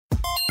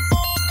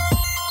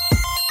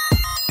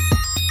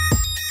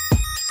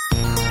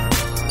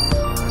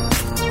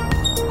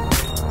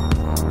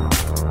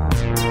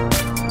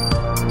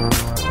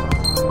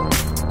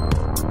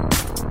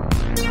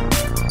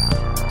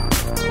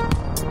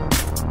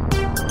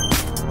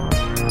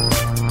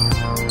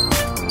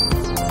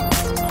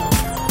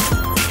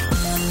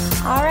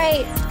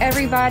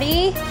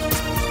everybody.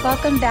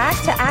 Welcome back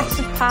to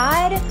Active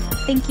Pod.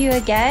 Thank you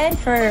again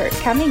for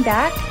coming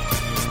back.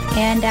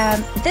 And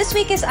this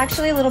week is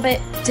actually a little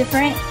bit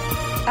different.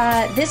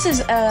 This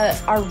is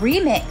our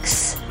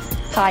remix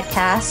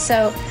podcast.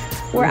 So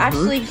we're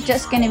actually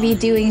just going to be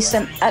doing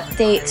some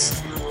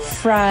updates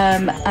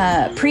from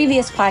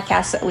previous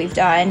podcasts that we've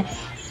done.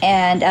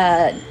 And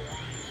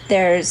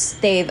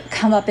they've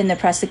come up in the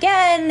press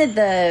again,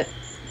 the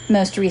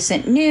most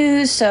recent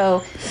news.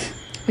 So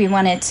we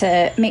wanted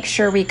to make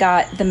sure we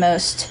got the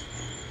most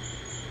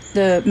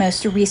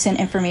recent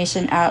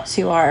information out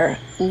to our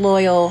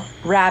loyal,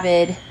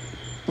 rabid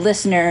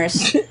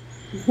listeners.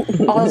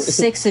 All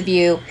 6 of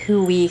you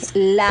who we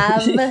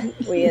love.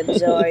 We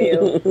adore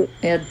you.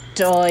 We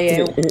adore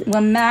you.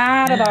 We're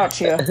mad about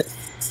you.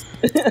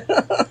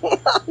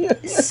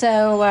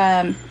 So,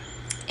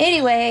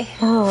 anyway,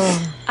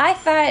 I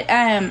thought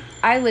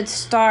I would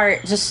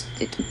start just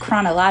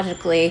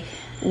chronologically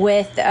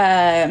with,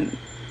 and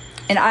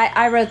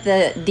I wrote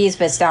these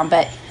bits down,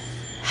 but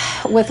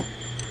with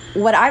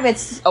what I would...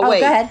 Oh,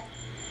 wait. Go ahead.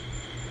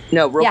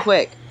 No, real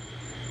quick.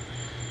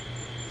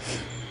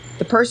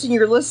 The person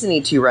you're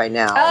listening to right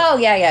now. Oh,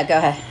 yeah, go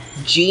ahead.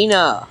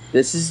 Gina.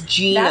 This is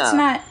Gina. That's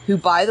not... Who,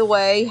 by the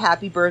way,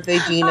 happy birthday,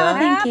 Gina. Oh,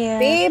 thank you.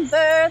 Happy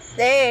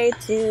birthday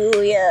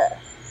to you.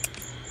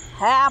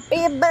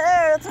 Happy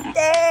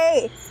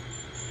birthday.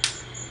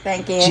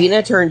 Thank you.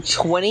 Gina turned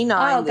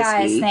 29 this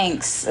guys, week.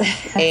 Thanks.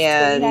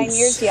 And 29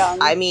 years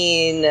young. I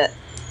mean,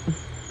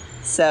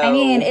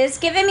 it's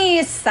given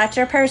me such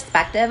a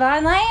perspective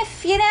on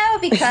life,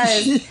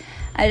 because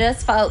I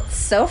just felt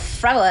so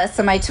frivolous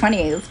in my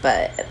 20s,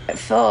 but I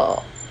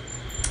feel...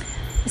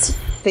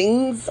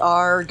 Things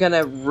are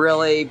gonna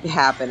really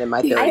happen in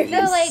my 30s.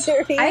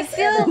 I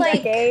feel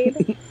like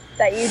decade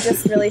that you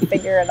just really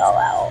figure it all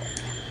out.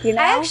 I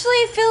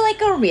actually feel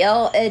like a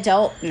real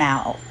adult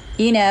now.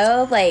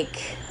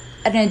 Like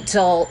an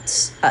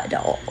adult.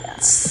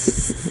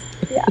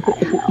 Yeah,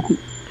 I know.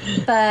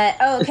 But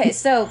okay,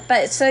 so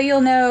you'll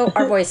know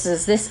our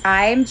voices.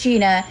 I'm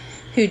Gina,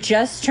 who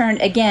just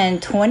turned again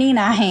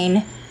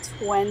 29.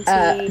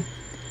 29.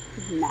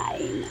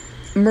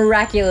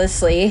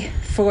 Miraculously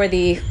for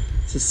the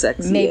it's a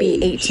sexy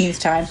maybe age. 18th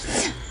time.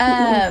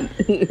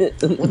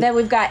 Then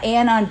we've got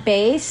Anne on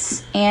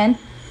bass. Anne.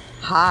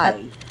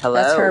 Hi. Hello.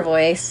 That's her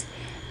voice.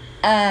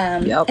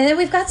 And then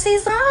we've got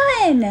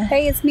Cezanne.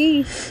 Hey, it's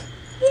me.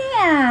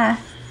 Yeah.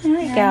 There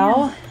we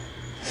go.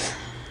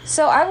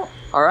 So I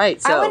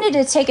wanted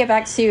to take it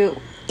back to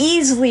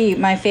easily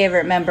my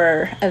favorite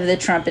member of the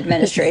Trump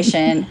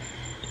administration,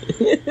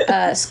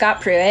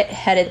 Scott Pruitt,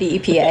 head of the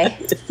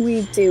EPA.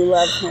 We do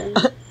love him.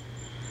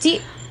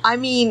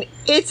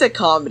 It's a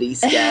comedy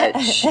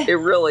sketch. It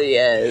really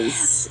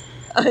is.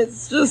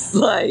 It's just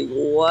like,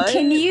 what?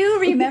 Can you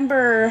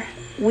remember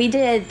we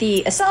did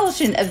the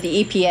assaultion of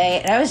the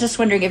EPA, and I was just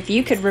wondering if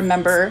you could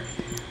remember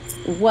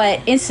what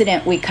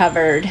incident we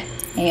covered.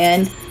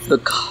 And the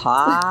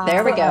car.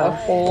 There we go.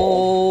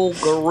 Oh,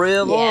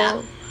 gorilla.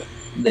 Yeah.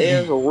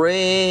 There's a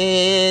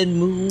red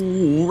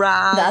moon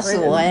rising. That's the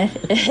one.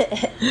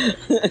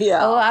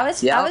 Yeah. Oh, I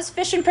was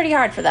fishing pretty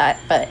hard for that,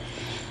 but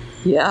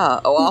yeah.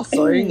 Oh, I'll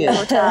sing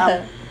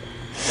it.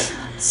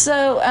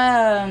 So,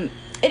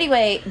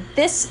 anyway,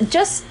 this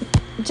just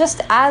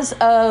as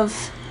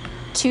of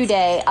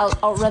today,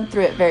 I'll run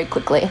through it very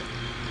quickly.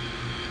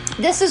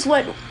 This is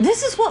what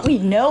we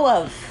know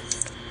of.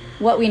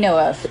 What we know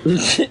of.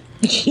 Yeah.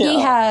 He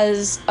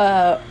has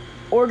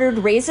ordered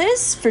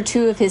raises for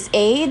 2 of his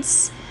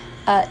aides,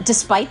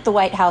 despite the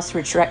White House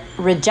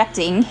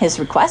rejecting his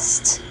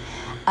request.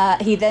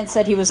 He then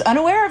said he was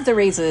unaware of the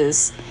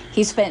raises.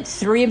 He spent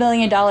 $3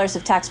 million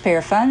of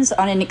taxpayer funds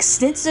on an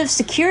extensive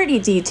security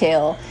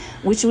detail,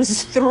 which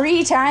was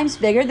 3 times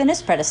bigger than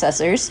his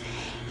predecessors.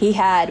 He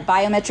had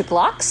biometric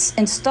locks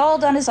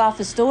installed on his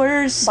office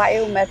doors.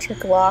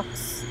 Biometric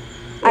locks?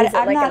 Is it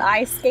like an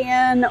eye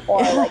scan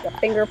or like a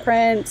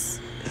fingerprint?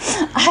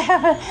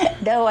 I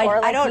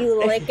don't.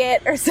 You lick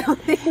it or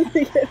something.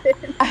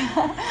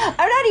 I'm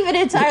not even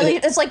entirely.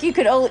 It's like you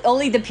could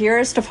only the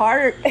purest of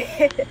heart.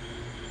 Like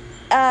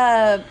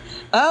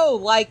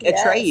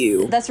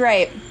Atreyu. That's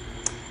right.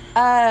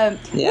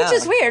 Which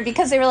is weird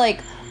because they were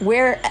like,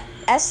 we're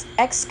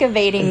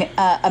excavating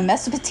a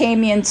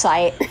Mesopotamian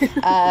site.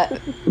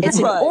 It's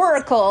an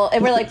oracle,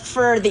 and we're like,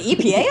 for the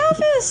EPA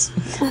office.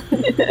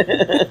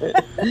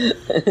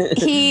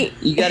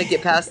 You got to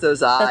get past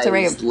those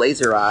eyes,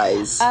 laser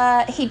eyes.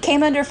 He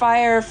came under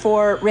fire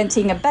for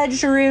renting a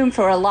bedroom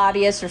for a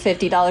lobbyist for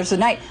 $50 a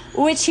night,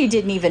 which he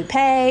didn't even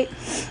pay.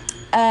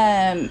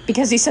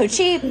 Because he's so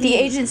cheap, the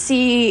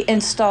agency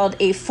installed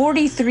a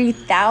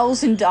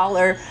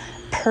 $43,000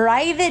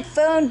 private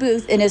phone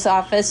booth in his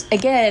office.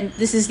 Again,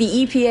 this is the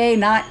EPA,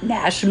 not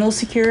national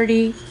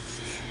security.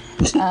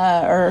 This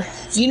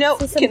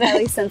is some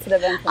highly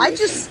sensitive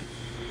information.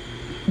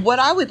 What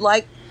I would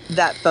like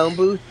that phone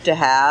booth to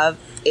have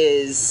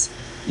is,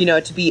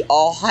 to be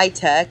all high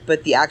tech,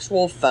 but the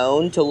actual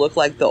phone to look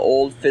like the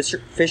old Fisher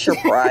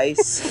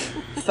Price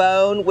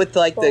phone with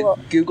like the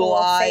Google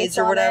eyes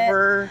or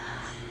whatever.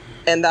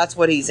 And that's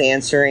what he's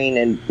answering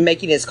and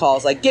making his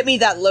calls like, get me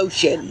that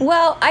lotion.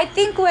 Well, I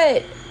think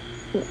what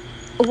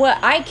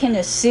I can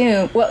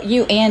assume, well,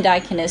 you and I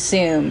can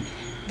assume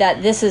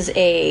that this is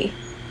a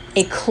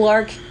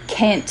Clark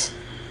Kent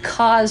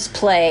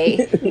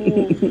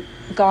cosplay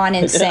gone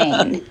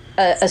insane.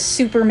 A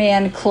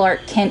Superman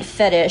Clark Kent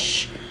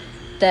fetish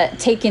that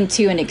taken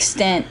to an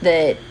extent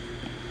that...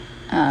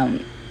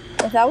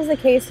 if that was the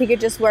case, he could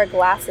just wear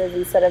glasses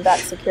instead of that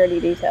security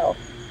detail.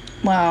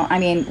 Well, I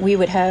mean, we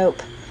would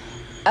hope.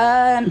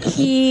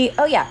 He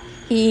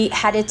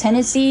had a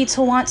tendency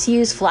to want to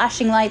use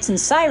flashing lights and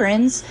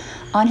sirens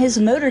on his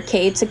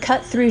motorcade to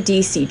cut through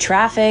DC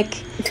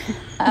traffic.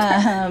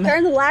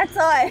 Turn the lights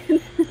on.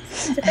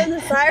 Turn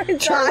the sirens on.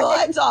 Turn the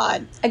lights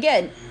on.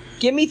 Again.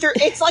 Give me through.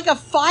 It's like a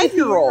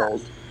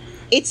 5-year-old. Yeah.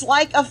 It's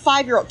like a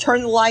 5-year-old.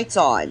 Turn the lights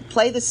on.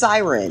 Play the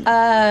siren.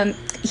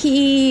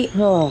 He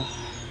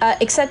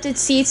accepted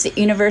seats at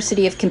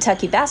University of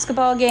Kentucky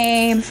basketball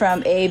game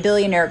from a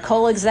billionaire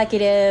coal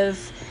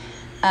executive.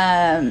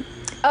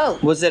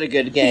 Was it a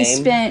good game? He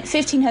spent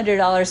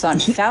 $1,500 on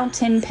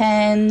fountain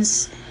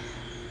pens.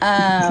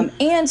 And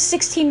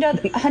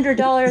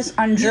 $1,600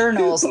 on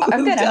journals.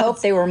 I'm going to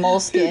hope they were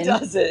Moleskine. Who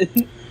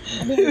doesn't?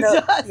 Who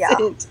doesn't? Yeah.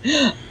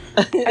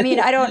 I mean,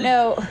 I don't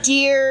know.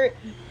 Dear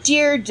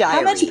diary.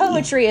 How much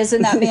poetry is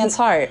in that man's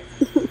heart?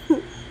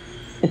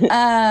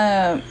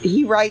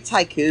 He writes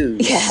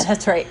haikus. Yeah,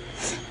 that's right.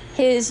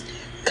 His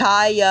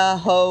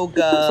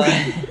Cuyahoga.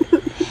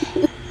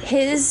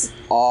 His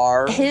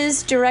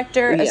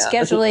director of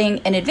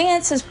scheduling in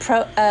advance, as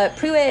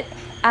Pruitt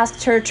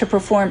asked her to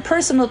perform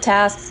personal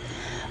tasks,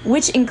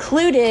 which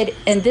included,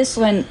 and this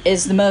one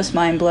is the most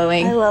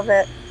mind-blowing. I love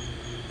it.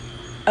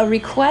 A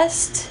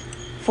request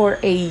for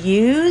a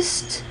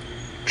used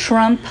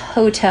Trump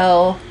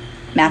Hotel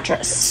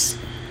mattress.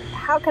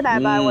 How can I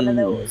buy one of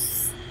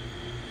those?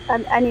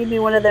 I need me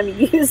one of them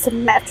used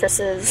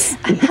mattresses.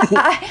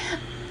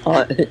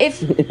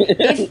 If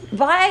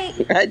by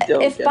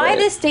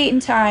this date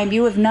and time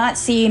you have not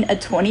seen a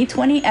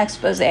 2020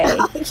 expose yeah.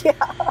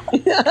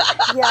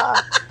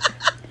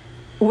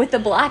 with the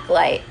black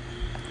light,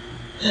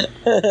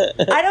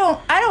 I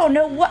don't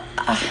know what.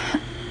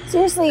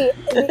 Seriously,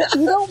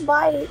 you don't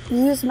buy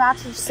used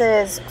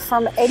mattresses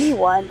from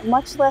anyone,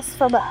 much less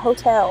from a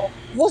hotel.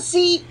 Well,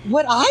 see,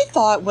 what I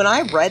thought when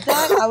I read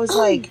that, I was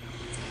like,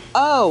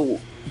 oh,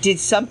 did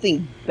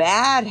something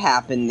bad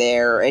happen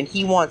there and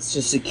he wants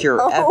to secure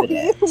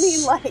evidence? You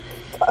mean like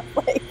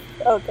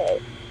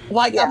okay.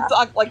 Like, yeah. I'm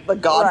talking like The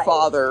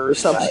Godfather or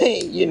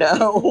something, you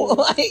know?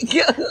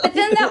 But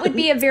then that would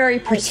be a very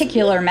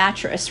particular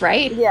mattress,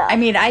 right? Yeah. I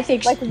mean, I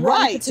think...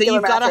 Right, so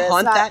you've got to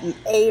hunt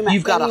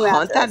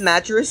that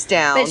mattress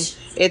down.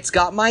 It's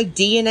got my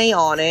DNA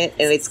on it,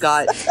 and it's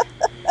got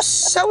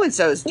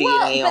so-and-so's DNA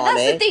on it. But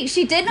that's the thing.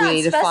 She did not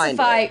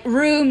specify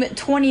room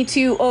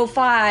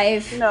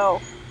 2205. No.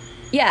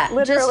 Yeah,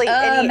 literally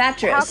just any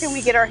mattress. How can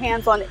we get our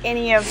hands on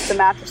any of the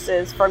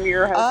mattresses from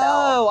your hotel?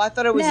 Oh, I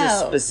thought it was a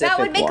specific that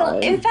would make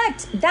one. In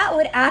fact, that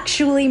would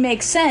actually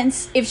make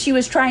sense if she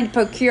was trying to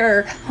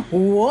procure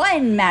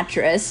one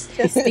mattress.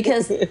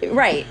 Because,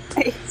 right.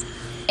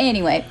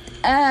 Anyway,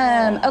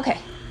 okay.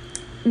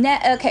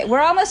 Okay, we're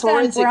almost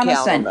done. We're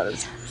almost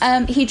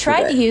done. He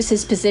tried to use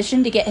his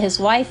position to get his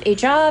wife a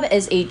job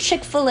as a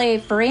Chick-fil-A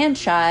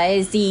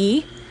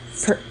franchisee.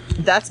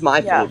 That's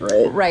my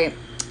favorite. Right.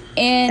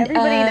 And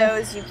everybody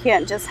knows you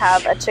can't just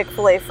have a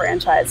Chick-fil-A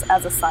franchise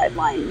as a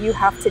sideline. You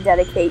have to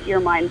dedicate your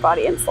mind,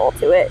 body, and soul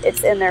to it.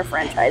 It's in their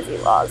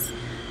franchisee laws.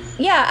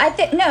 Yeah, I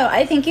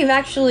think you've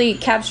actually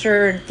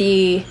captured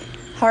the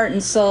heart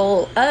and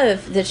soul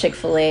of the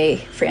Chick-fil-A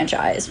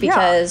franchise,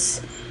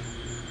 because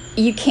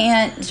you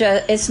can't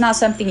just, it's not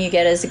something you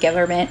get as a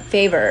government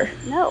favor.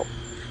 No.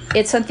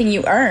 It's something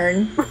you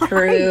earn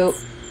through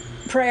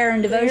prayer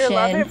and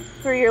devotion.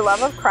 Through your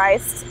love of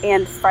Christ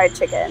and fried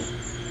chicken.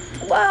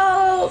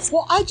 Well,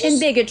 and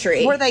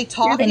bigotry. Were they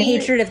talking? And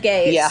hatred of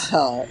gays. Yeah.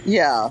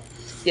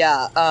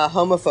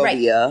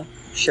 Homophobia. Right.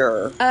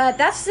 Sure.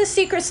 That's the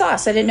secret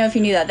sauce. I didn't know if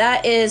you knew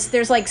that.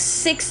 There's like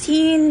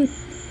 16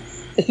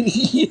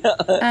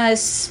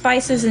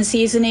 spices and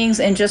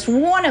seasonings, and just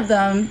one of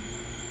them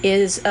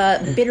is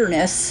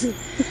bitterness.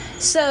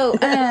 So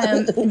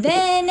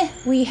then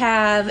we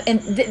have,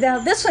 and now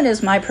this one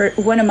is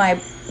one of my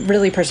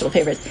really personal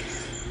favorites.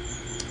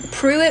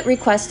 Pruitt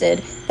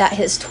requested that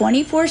his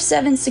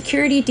 24/7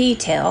 security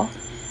detail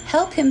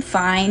help him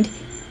find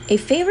a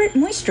favorite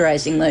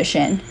moisturizing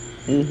lotion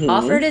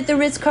offered at the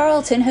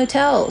Ritz-Carlton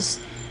hotels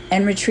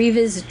and retrieve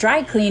his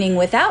dry cleaning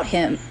without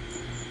him.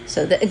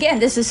 So again,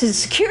 this is his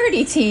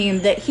security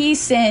team that he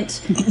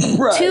sent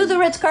to the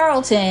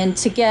Ritz-Carlton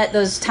to get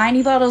those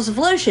tiny bottles of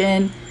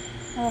lotion.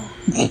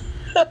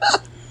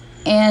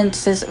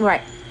 And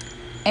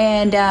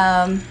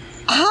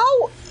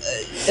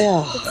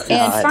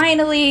and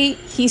finally,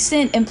 he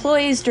sent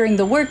employees during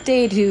the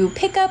workday to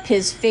pick up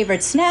his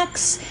favorite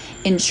snacks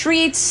and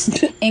treats,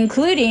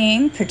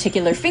 including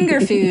particular finger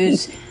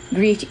foods,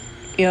 Greek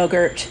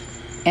yogurt,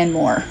 and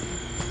more.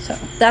 So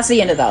that's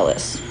the end of that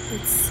list.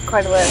 It's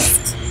quite a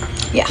list.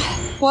 Yeah.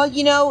 Well,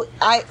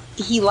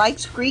 he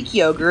likes Greek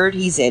yogurt.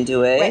 He's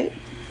into it. Right.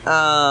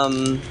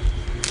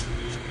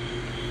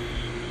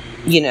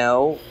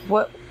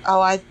 What?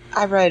 Oh,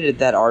 I read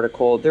that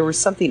article. There was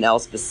something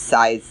else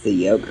besides the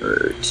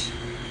yogurt.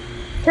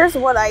 Here's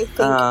what I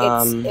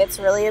think it's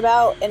really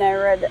about, and I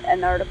read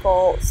an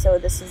article, so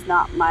this is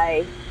not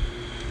my,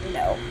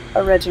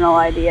 original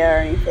idea or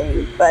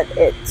anything, but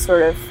it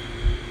sort of,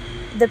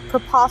 the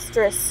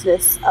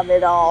preposterousness of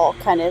it all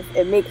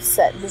it makes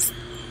sense. This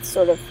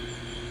sort of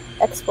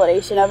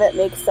explanation of it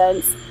makes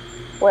sense,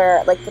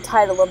 where, like, the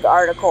title of the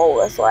article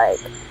was, like,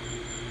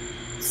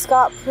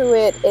 Scott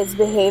Pruitt is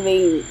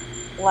behaving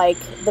like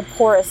the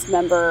poorest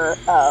member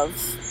of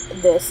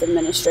this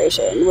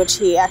administration, which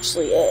he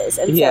actually is.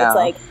 And so it's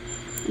like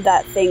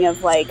that thing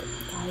of, like,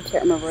 I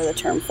can't remember the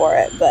term for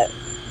it, but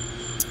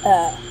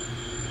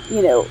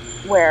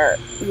where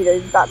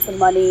you've got some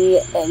money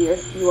and you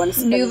want to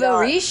spend Nouveau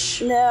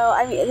riche? No,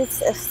 I mean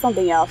it's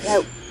something else.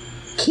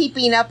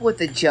 Keeping up with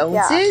the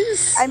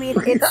Joneses? Yeah. I mean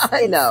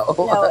it's no,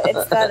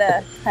 it's got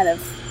a kind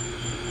of,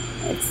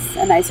 it's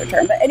a nicer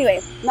term, but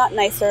anyway, not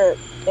nicer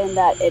in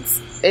that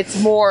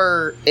it's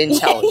more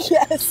intelligent.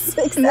 Yes,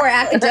 exactly. More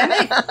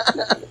academic.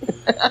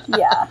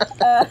 Yeah,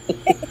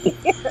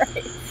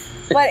 right.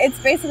 But it's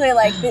basically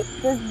like these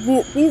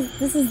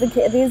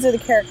are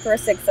the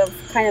characteristics of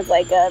kind of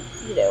like a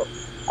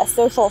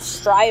social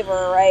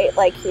striver, right?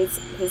 Like he's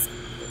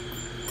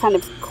kind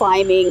of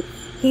climbing.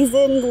 He's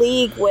in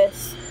league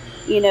with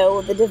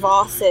the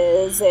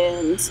DeVosses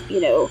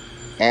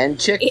and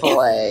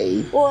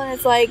Chick-fil-A. Well, and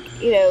it's like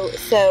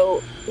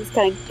so he's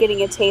kind of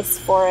getting a taste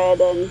for it,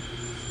 and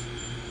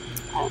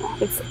I don't know.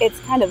 It's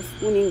kind of,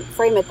 when you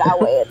frame it that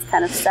way, it's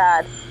kind of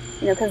sad.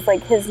 Because,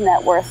 like, his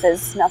net worth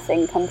is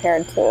nothing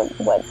compared to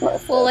what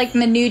most. Well, like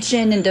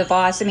Mnuchin and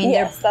DeVos, I mean,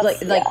 yes, they're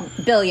like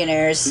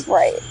billionaires.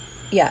 Right.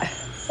 Yeah.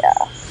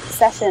 Yeah.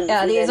 Sessions.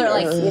 Yeah, these are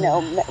like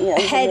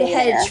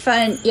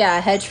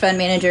hedge fund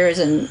managers,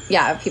 and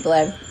people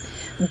have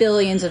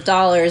billions of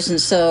dollars, and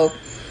so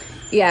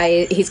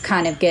he's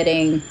kind of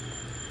getting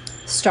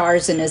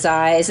stars in his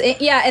eyes.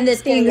 And the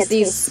thing is,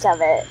 taste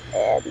of it,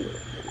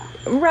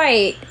 and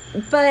right.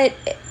 But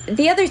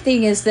the other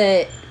thing is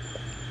that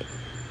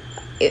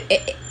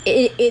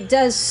it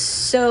does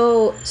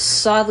so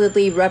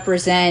solidly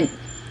represent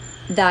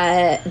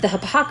the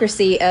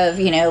hypocrisy of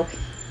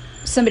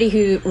somebody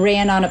who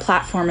ran on a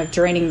platform of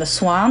draining the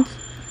swamp,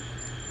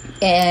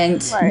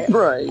 and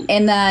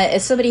and that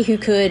is somebody who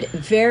could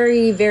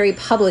very, very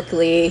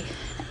publicly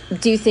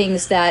do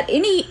things that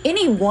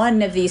any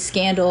one of these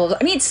scandals,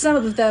 I mean, some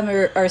of them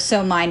are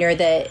so minor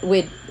that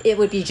it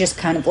would be just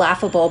kind of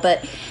laughable,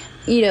 but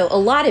a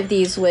lot of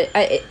these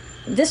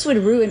this would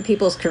ruin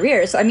people's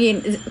careers. I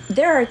mean,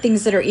 there are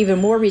things that are even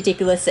more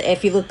ridiculous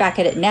if you look back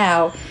at it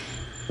now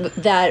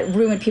that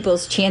ruin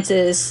people's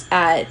chances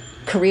at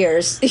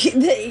careers.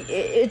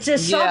 It's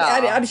just shocking.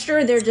 I mean, I'm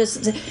sure they're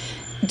just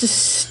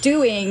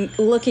stewing,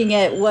 looking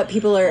at what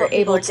people are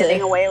able to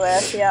getting away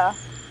with. Yeah.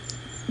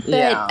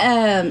 But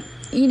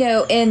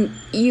and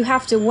you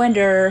have to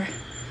wonder,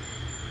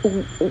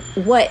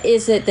 what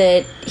is it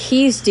that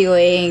he's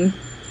doing,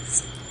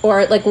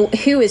 or like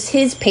who is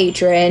his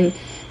patron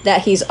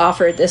that he's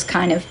offered this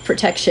kind of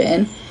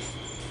protection?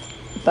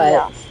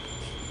 But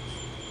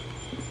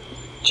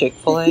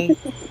Chick-fil-A.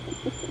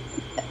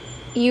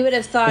 You would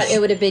have thought it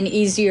would have been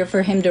easier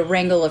for him to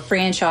wrangle a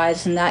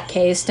franchise in that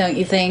case, don't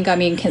you think? I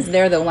mean, because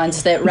they're the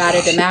ones that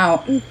ratted him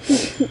out.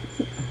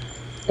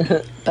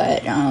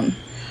 But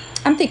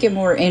I'm thinking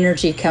more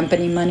energy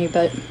company money,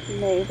 but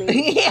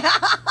maybe.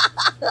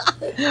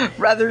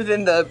 Rather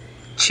than the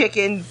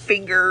chicken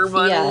finger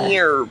money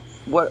or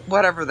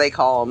whatever they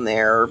call them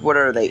there. What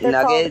are they? They're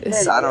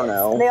nuggets? I don't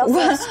know. They also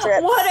have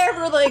strips.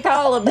 Whatever they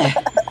call them there.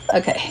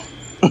 Okay.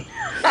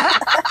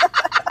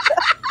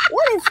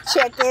 What is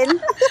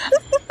chicken?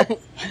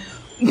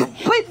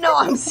 But no,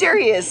 I'm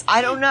serious.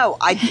 I don't know.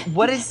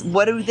 What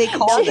do they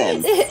call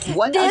them?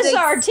 What this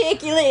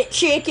articulate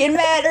chicken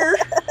matter?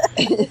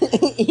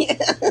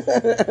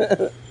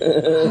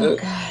 Oh,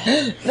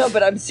 God. No,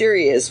 but I'm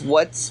serious.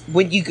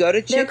 When you go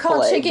to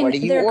Chick-fil-A, what do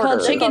you They're order?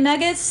 called chicken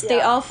nuggets.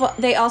 Yeah.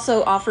 They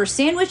also offer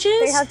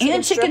sandwiches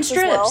and chicken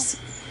strips.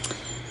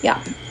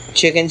 Yeah.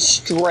 Chicken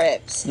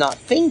strips, not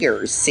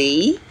fingers.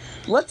 See?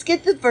 Let's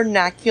get the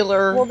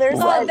vernacular. Well,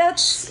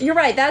 you're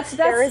right. That's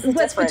what's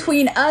difference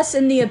between us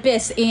and the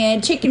abyss,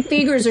 and chicken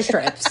fingers or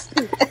strips.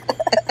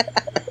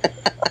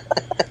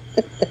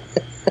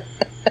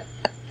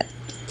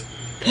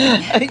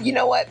 You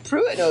know what?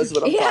 Pruitt knows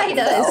what I'm talking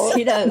about.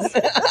 He does.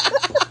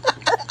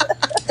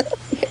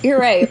 You're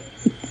right.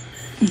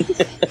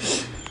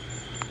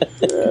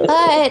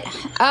 But,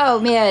 oh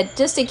man,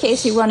 just in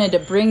case you wanted to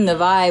bring the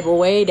vibe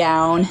way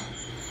down,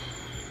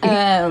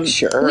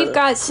 sure. We've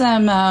got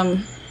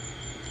some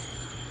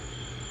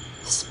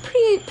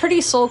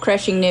pretty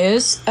soul-crushing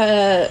news.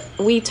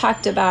 We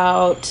talked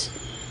about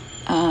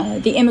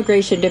the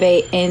immigration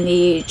debate and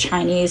the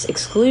Chinese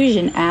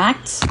Exclusion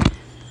Act.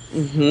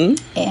 Mm-hmm.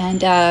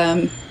 And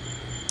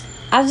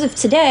as of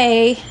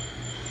today,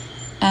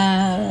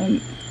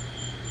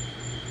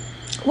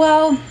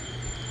 Well,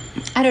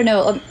 I don't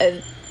know.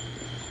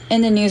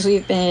 In the news,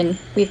 we've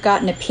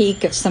gotten a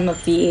peek of some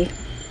of the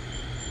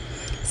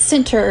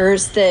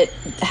centers that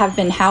have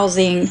been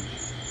housing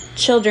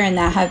children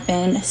that have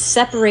been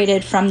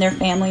separated from their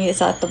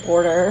families at the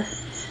border.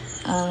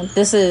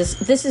 This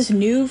is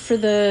new for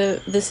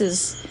this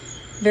is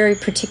very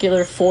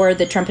particular for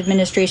the Trump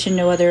administration.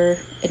 No other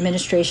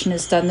administration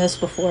has done this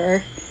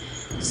before.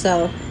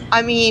 So,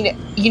 I mean,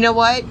 you know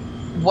what?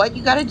 What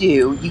you got to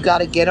do, you got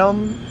to get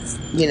them,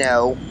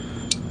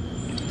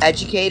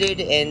 educated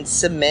in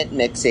cement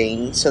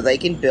mixing so they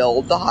can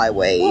build the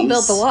highways. We'll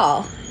build the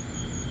wall.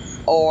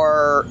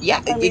 Or,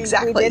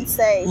 exactly. We did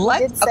say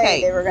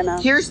they were going to...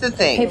 Here's the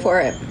thing. Pay for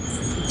it.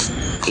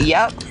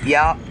 Yep.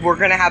 We're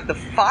going to have the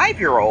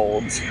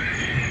 5-year-olds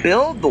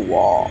build the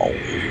wall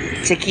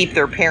to keep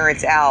their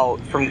parents out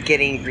from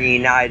getting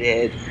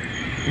reunited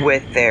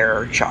with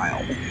their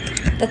child.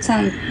 That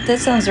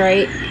sounds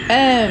right.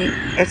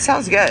 It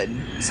sounds good.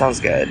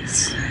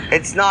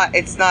 It's not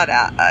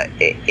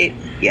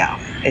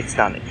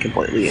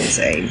completely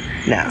insane.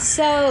 No.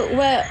 So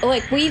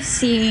what we've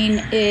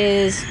seen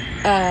is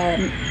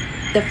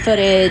the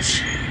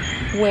footage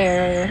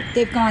where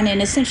they've gone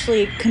and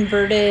essentially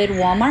converted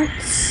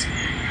Walmarts,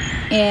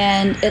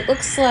 and it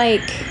looks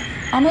like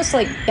almost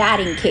like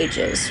batting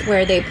cages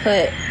where they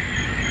put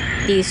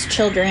these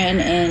children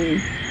in,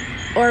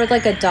 or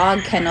like a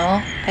dog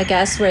kennel, I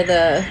guess, where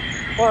a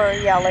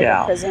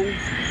prison.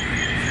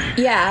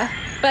 Yeah,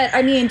 but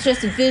I mean,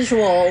 just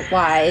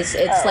visual-wise,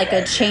 it's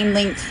a chain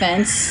link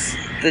fence.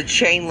 The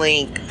chain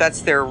link,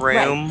 that's their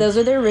room. Right, those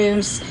are their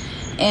rooms.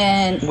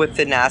 And with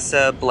the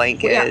NASA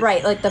blanket. Yeah,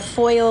 right, like the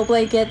foil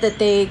blanket that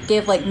they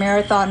give like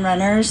marathon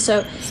runners.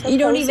 So you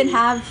don't even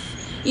have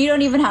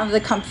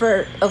the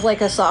comfort of like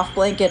a soft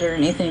blanket or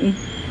anything.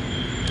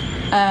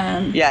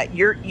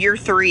 You're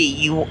 3.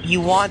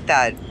 You want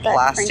that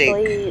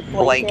plastic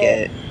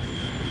blanket.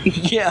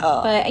 Yeah.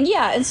 But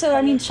and so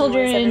I mean,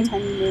 children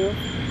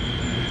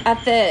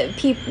at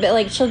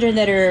children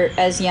that are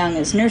as young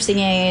as nursing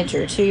age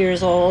or 2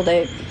 years old,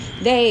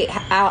 they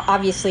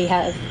obviously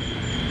have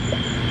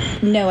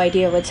no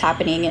idea what's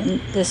happening,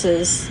 and this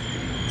is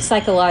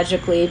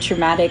psychologically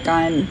traumatic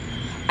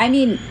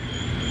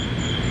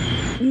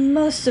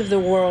most of the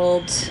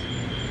world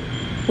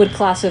would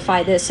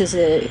classify this as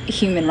a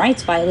human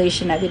rights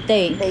violation, I would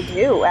think. They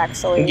do,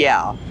 actually.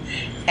 Yeah.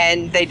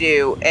 And they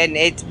do, and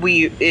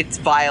it's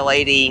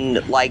violating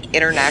like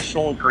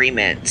international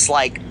agreements,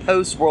 like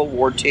post World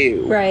War II.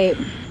 Right.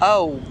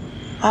 Oh,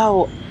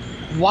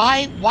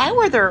 why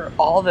were there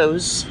all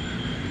those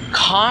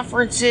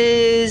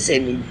conferences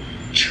and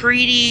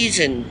treaties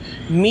and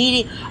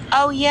meeting?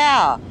 Oh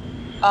yeah,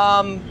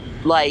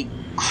 like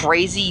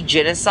crazy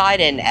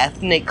genocide and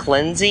ethnic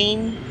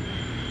cleansing.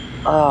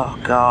 Oh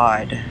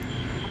God.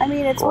 I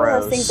mean, it's one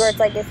of those things where it's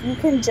like, if you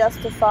can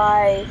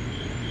justify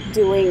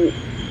doing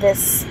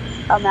this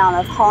amount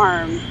of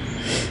harm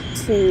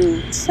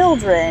to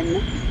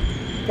children,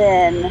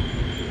 then,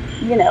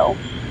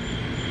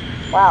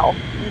 wow,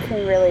 you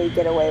can really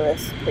get away with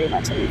pretty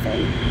much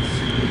anything.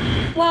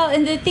 Well,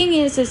 and the thing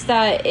is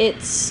that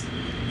it's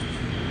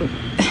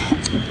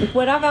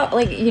what I've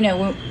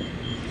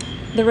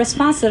the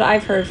response that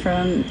I've heard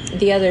from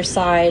the other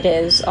side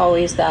is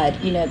always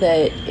that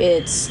that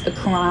it's a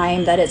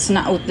crime, that it's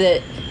not,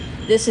 that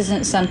this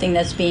isn't something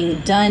that's being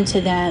done to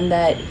them,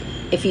 that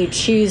if you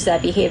choose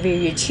that behavior,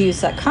 you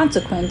choose that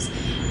consequence.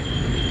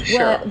 Sure.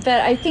 Well, but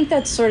I think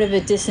that's sort of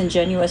a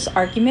disingenuous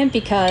argument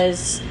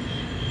because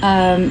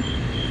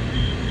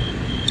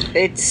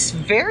it's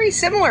very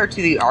similar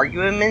to the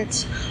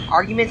arguments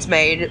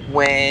made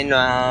when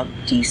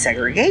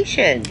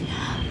desegregation.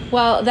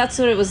 Well, that's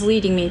what it was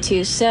leading me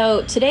to.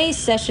 So today's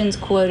session's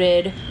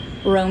quoted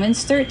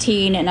Romans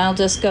 13, and I'll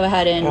just go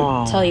ahead and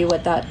tell you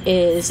what that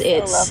is. So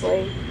it's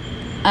lovely.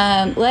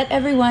 Let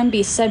everyone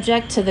be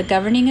subject to the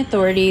governing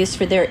authorities,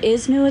 for there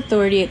is no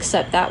authority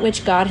except that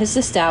which God has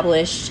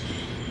established.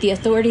 The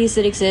authorities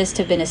that exist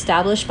have been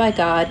established by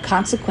God.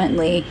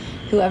 Consequently,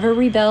 whoever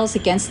rebels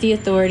against the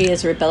authority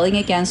is rebelling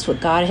against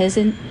what God has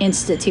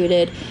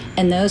instituted,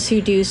 and those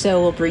who do so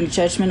will bring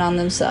judgment on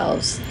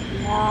themselves.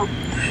 Yeah.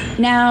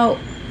 Now,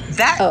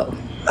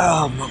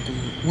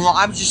 well,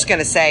 I'm just going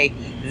to say,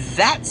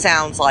 that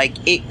sounds like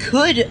it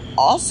could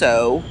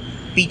also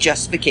be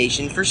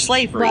justification for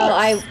slavery.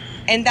 Well,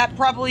 and that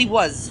probably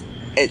was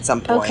at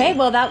some point. Okay,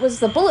 well, that was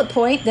the bullet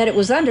point that it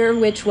was under,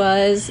 which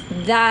was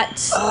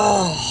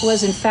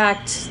was in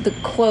fact the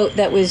quote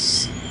that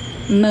was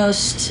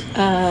most,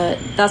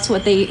 that's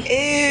what they...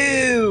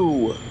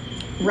 Ew!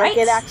 Right? Like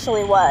it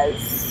actually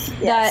was.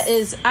 Yes. That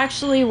is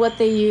actually what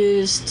they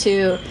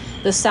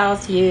the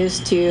South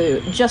used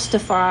to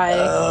justify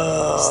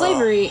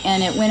slavery,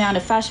 and it went out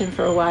of fashion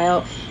for a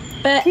while.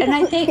 But and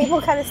I think people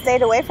kind of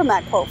stayed away from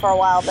that quote for a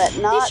while, but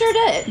not. They sure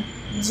did.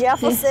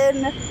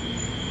 Jefferson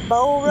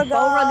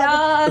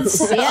Beauregard.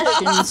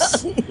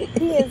 Yes.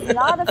 He is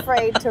not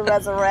afraid to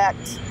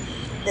resurrect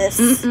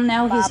this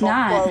no, Bible he's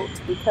not.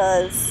 quote,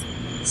 because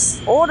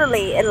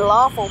orderly and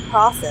lawful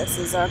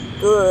processes are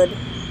good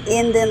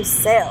in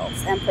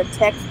themselves and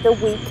protect the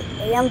weak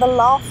and the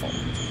lawful.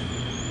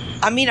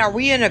 I mean, are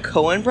we in a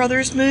Coen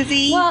Brothers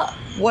movie? Well,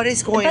 what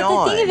is going on?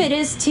 But the thing of it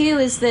is, too,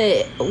 is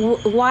that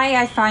why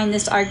I find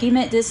this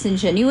argument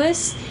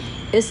disingenuous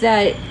is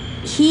that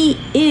he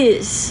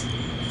is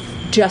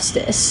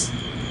justice.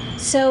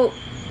 So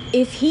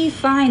if he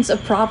finds a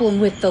problem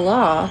with the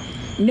law,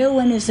 no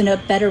one is in a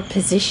better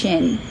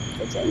position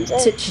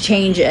to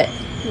change it.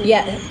 Mm-hmm.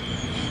 Yeah.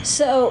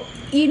 So,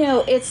 you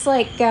know, it's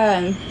like,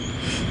 I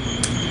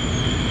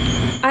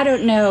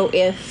don't know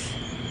if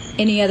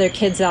any other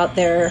kids out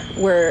there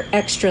were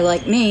extra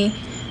like me.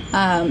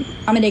 I'm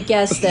going to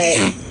guess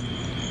that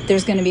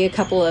there's going to be a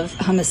couple of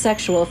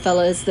homosexual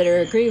fellas that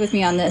agree with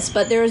me on this,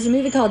 but there was a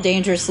movie called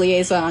Dangerous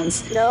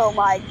Liaisons. Oh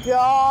my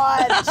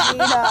God,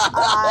 Gina,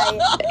 I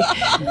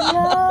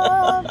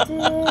loved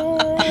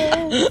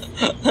it.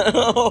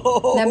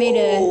 That made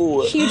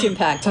a huge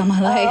impact on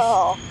my life.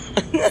 Oh,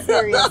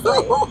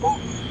 seriously.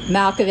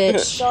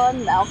 Malkovich.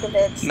 John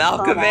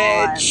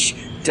Malkovich.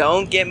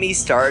 Don't get me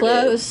started.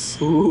 Close.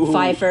 Ooh.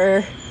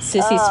 Pfeiffer.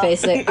 Sissy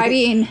Spacek. I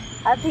mean...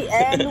 At the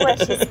end where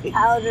she's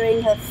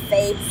powdering her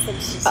face and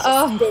she's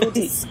just been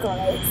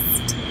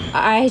disgraced.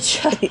 I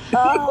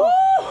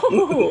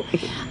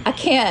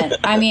can't.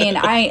 I mean,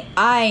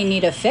 I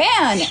need a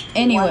fan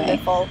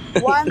anyway.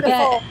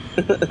 Wonderful.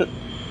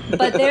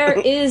 But there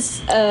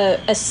is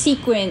a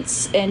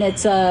sequence, and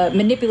it's a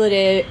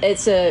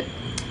manipulation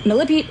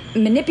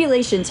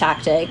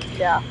tactic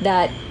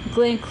that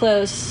Glenn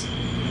Close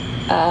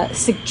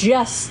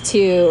suggests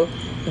to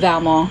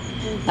Valmont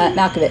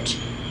Malkovich,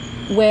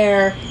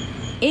 where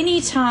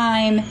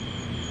anytime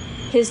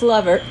his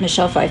lover,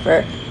 Michelle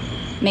Pfeiffer,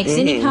 makes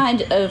any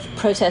kind of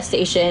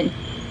protestation,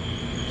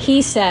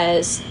 he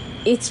says,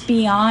 it's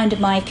beyond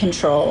my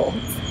control.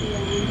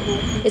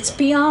 It's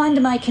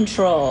beyond my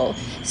control.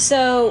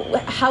 So,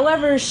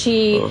 however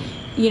she,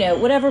 you know,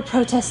 whatever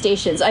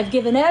protestations, I've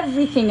given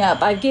everything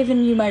up. I've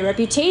given you my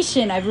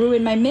reputation. I've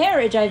ruined my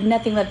marriage. I have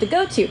nothing left to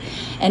go to.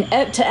 And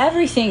to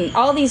everything,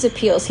 all these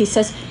appeals, he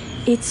says,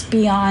 it's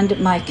beyond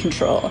my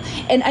control.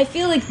 And I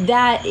feel like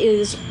that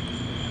is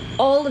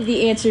all of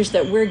the answers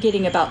that we're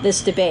getting about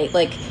this debate.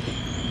 Like,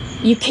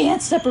 you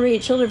can't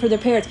separate children from their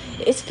parents.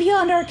 It's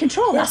beyond our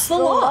control. That's the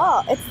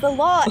law. It's the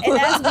law. And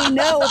as we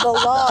know, the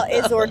law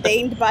is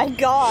ordained by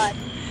God.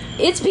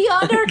 It's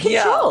beyond our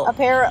control. Yeah,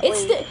 apparently.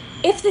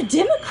 If the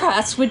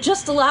Democrats would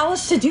just allow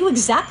us to do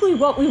exactly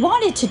what we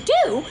wanted to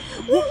do,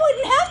 we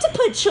wouldn't have to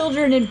put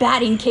children in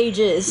batting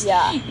cages.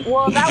 Yeah.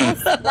 Well, that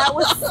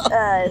was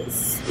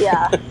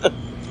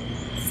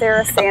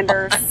Sarah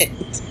Sanders.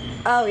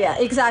 Oh, yeah,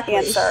 exactly.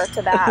 Answer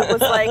to that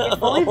was like,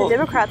 if only the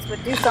Democrats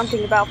would do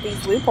something about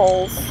these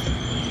loopholes.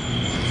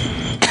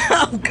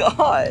 Oh,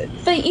 God.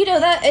 But, you know,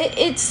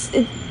 that's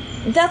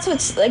why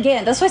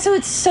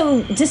it's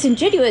so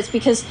disingenuous,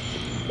 because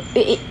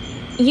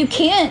you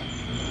can't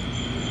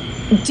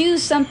do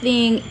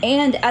something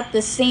and at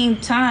the same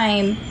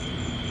time,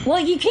 well,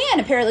 you can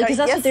apparently, because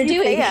that's what they're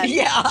doing. Can.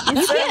 Yeah,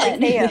 you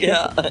can.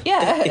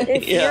 Yeah.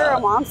 If you're a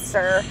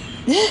monster.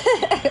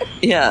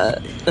 Yeah.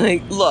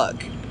 Like,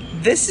 look,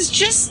 this is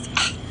just,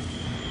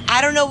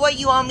 I don't know what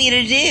you want me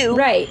to do.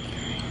 Right.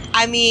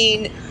 I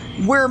mean,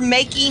 we're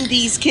making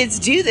these kids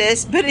do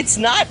this, but it's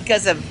not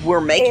because of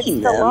we're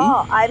making them. It's the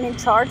law. I'm in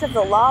charge of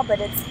the law,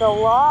 but it's the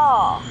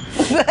law.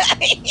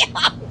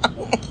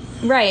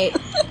 Right.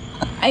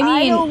 I mean,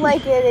 I don't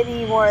like it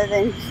any more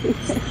than you do.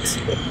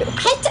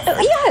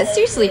 Yeah,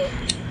 seriously.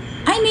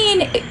 I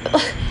mean,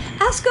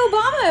 ask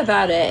Obama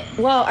about it.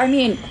 Well, I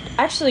mean,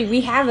 actually,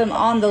 we have him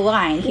on the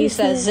line. He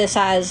says this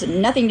has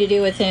nothing to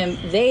do with him.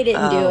 They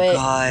didn't do it. Oh,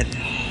 God.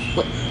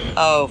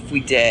 Oh, if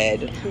we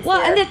did. Well,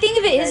 and the thing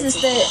of it is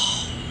that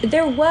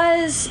there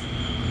was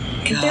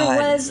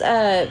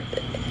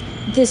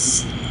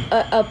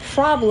a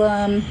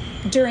problem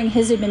during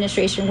his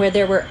administration where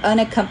there were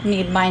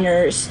unaccompanied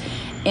minors.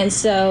 And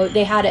so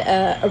they had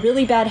a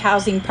really bad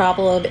housing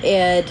problem,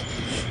 and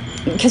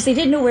because they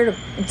didn't know where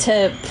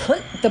to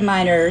put the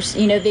minors,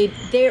 you know,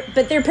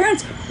 but their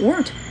parents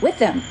weren't with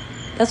them.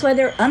 That's why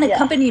they're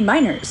unaccompanied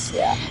minors.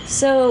 Yeah.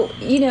 So,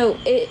 you know,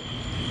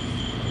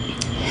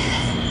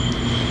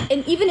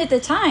 and even at the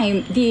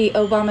time, the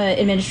Obama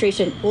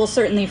administration, well,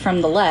 certainly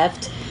from the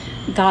left,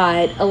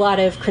 got a lot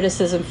of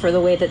criticism for the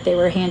way that they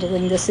were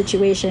handling the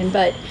situation.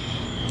 But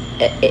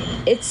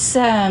it's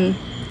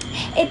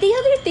and the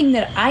other thing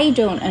that I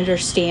don't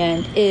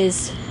understand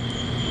is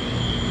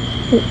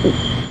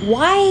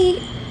why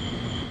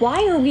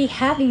are we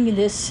having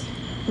this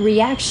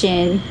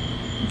reaction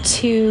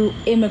to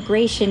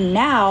immigration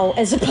now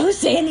as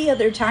opposed to any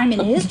other time in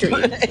history?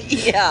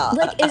 Yeah.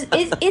 Like,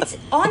 it's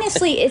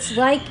honestly, it's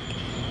like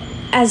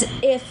as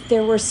if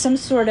there were some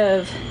sort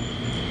of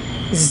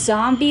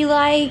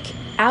zombie-like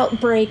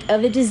outbreak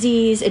of a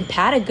disease in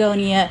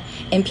Patagonia,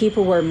 and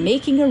people were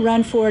making a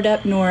run for it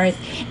up north,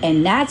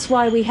 and that's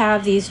why we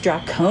have these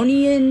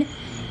draconian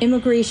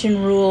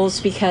immigration rules,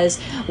 because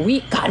we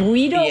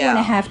don't want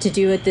to have to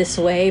do it this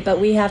way, but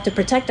we have to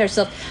protect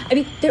ourselves. I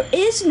mean, there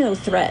is no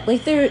threat.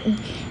 Like,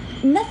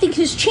 nothing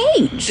has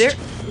changed.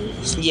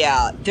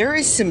 There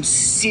is some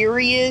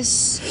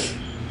serious.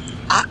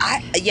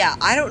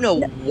 I don't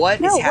know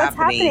what is happening. What's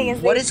happening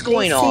is what is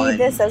going on? They see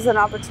this as an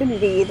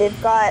opportunity.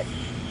 They've got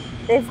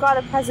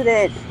a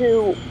president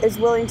who is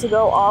willing to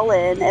go all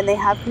in, and they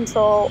have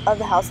control of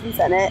the House and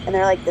Senate, and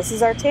they're like, this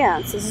is our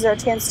chance. This is our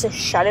chance to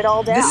shut it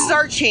all down. This is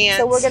our chance.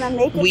 So we're going to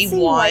make it seem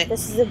like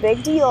this is a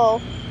big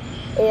deal,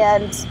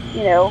 and,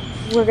 you know,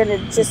 we're going to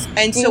just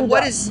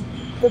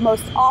the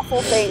most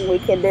awful thing we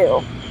can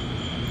do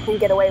and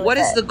get away with it. What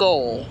is the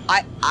goal?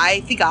 I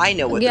think I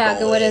know what the goal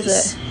is. Yeah, what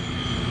is it?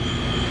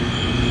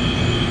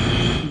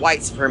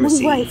 White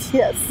supremacy. Right,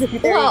 yes. There you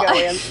go,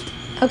 Anne.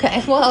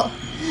 Okay, well...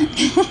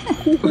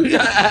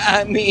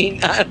 I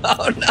mean, I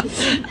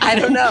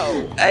don't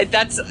know.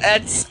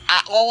 That's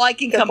all I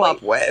can come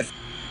up with.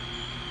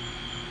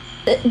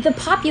 The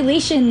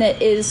population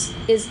that is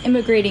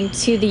immigrating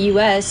to the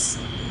U.S.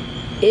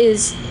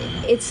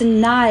 it's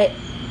not.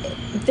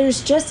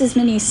 There's just as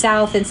many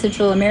South and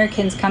Central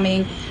Americans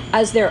coming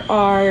as there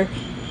are,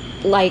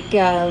 like,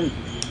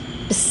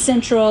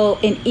 Central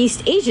and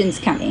East Asians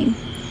coming.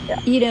 Yeah.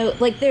 You know,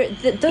 like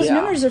those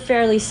numbers are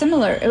fairly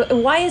similar.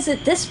 Why is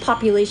it this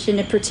population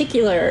in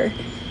particular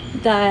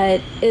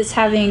that is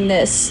having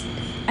this?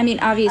 I mean,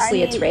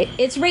 obviously it's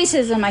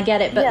racism. I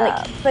get it,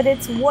 but but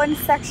it's one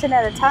section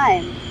at a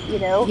time. You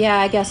know. Yeah,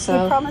 I guess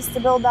so. We promised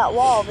to build that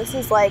wall. This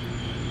is a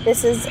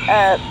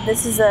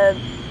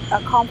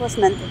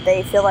accomplishment that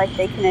they feel like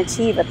they can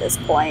achieve at this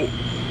point.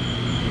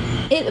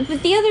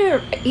 But the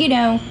other, you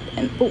know,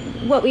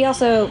 what we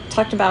also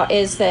talked about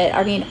is that,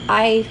 I mean,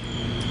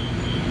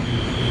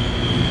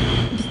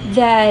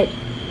 that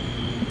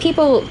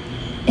people,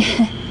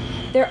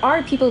 there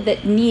are people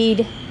that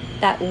need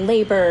that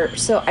labor,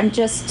 so I'm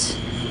just...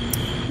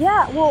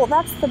 Yeah, well,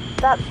 that's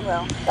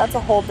a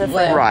whole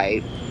different...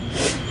 Right.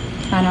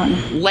 I don't know.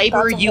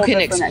 Labor you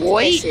can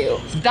exploit?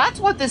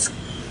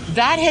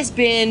 That has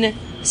been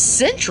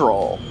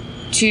central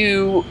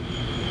to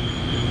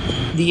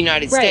the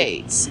United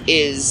States,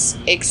 is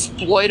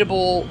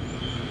exploitable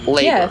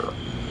labor. Yeah.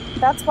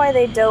 That's why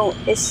they don't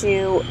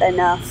issue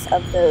enough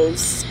of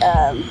those...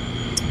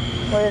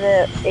 what are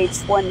the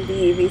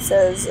H-1B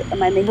visas?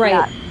 Am I making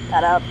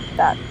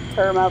that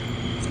term up?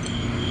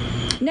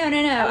 No.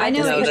 I know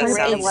what you're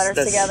saying.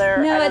 Letters together.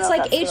 No, it's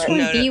like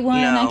H-1B1.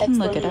 I can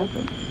look it up.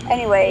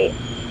 Anyway,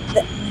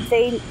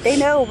 they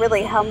know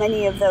really how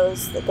many of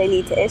those that they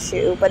need to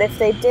issue, but if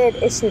they did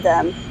issue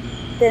them,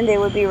 then they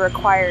would be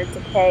required to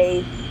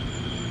pay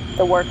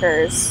the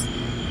workers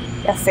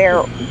a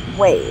fair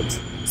wage.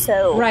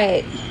 So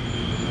right.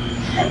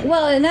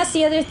 Well, and that's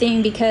the other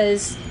thing,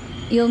 because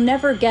you'll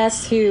never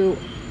guess who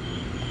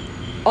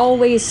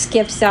always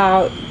skips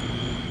out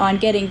on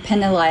getting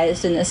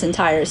penalized in this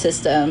entire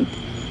system.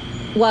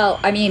 Well,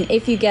 I mean,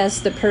 if you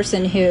guess the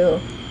person who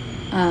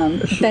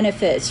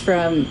benefits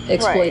from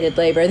exploited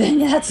labor, then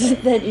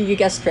that you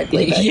guessed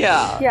correctly. But.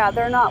 Yeah,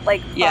 they're not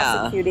like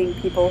prosecuting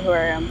people who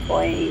are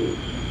employing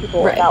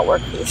people without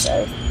work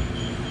visas.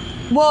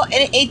 Well,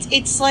 and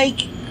it's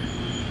like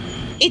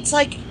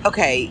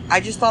okay, I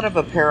just thought of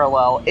a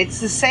parallel. It's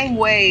the same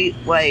way,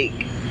 like,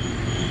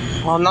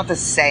 well, not the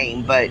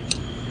same, but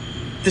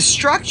the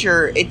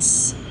structure,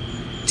 it's,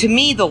 to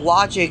me, the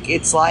logic,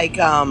 it's like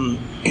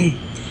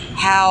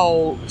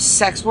how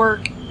sex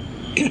work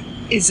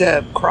is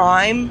a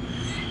crime,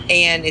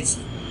 and it's,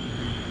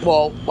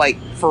 well, like,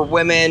 for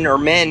women or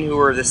men who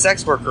are the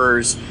sex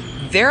workers,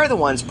 they're the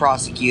ones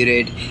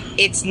prosecuted.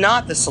 It's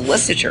not the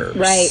solicitors.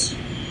 Right.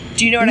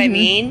 Do you know what I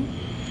mean?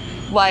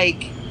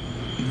 Like,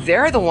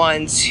 they're the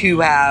ones who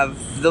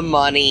have the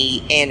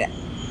money and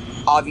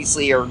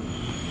obviously are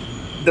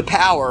the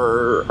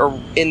power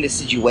or in the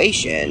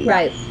situation.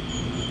 Right.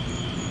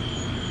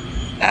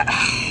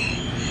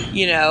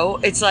 You know,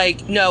 it's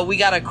like, no, we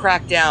got to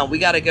crack down. We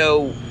got to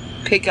go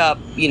pick up,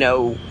 you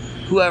know,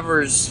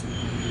 whoever's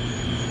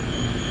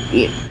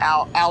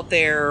out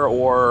there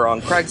or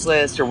on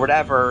Craigslist or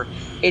whatever.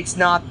 It's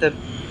not the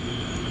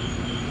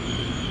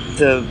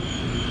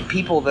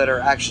people that are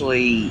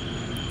actually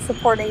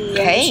supporting the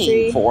paying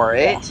industry for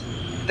it,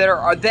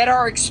 that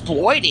are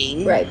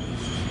exploiting, right,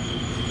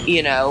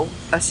 you know,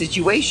 a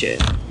situation.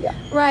 Yeah.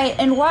 Right.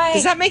 And why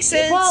does that make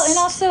sense? Well, and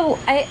also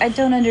I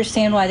don't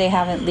understand why they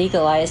haven't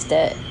legalized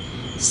it,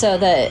 so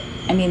that,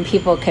 I mean,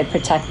 people could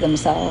protect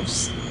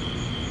themselves,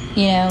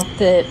 you know,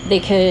 that they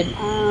could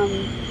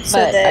so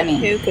but, that, I mean,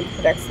 who could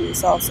protect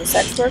themselves? The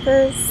sex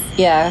workers?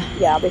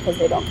 Yeah, because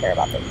they don't care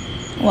about them.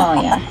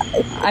 Well, yeah.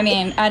 I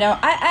mean, I don't.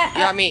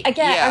 I mean,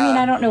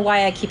 I don't know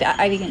why I keep.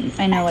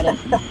 I know what it.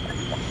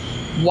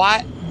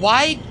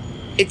 Why?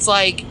 It's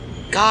like,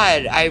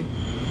 God,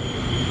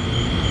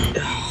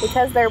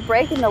 because they're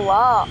breaking the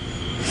law.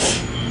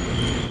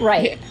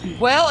 Right.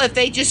 Well, if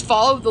they just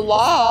followed the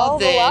law,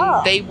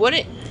 they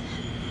wouldn't.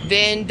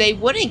 Then they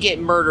wouldn't get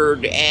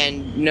murdered,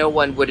 and no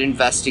one would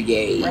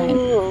investigate. Right.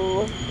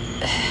 Ooh.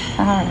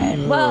 All right.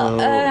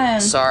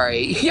 Well,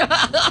 sorry,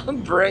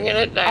 I'm bringing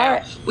it down.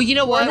 Right. Well, you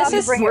know what?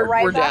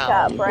 We're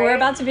down. We're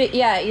about to be.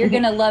 Yeah, you're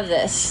gonna love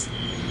this.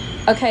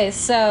 Okay,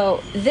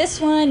 so this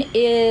one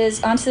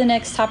is on to the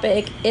next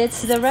topic.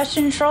 It's the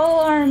Russian troll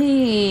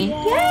army.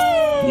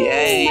 Yay!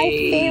 Yay! My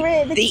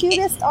favorite, the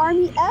cutest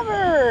army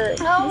ever.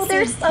 Oh,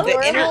 they're so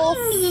adorable,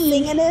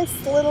 tiny.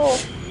 singingest little.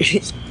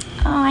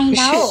 Oh, I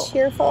know.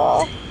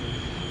 Cheerful.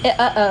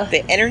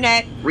 The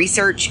Internet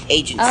Research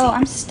Agency. Oh,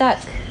 I'm stuck.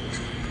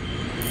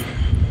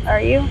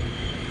 Are you?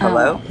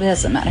 Hello? Oh, it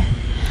doesn't matter.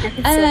 I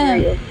can still hear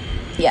you.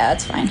 Yeah,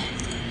 that's fine.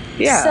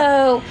 Yeah.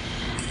 So,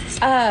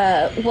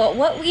 well,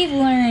 what we've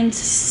learned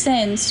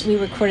since we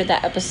recorded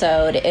that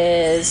episode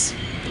is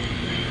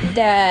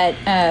that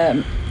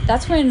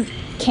that's when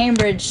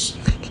Cambridge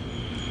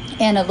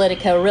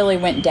Analytica really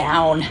went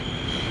down.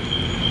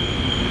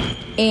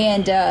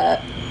 And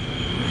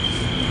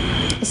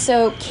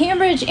so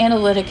Cambridge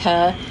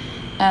Analytica,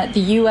 the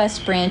U.S.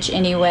 branch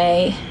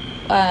anyway,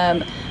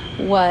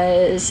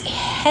 was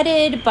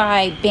headed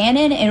by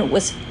Bannon, and it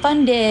was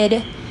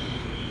funded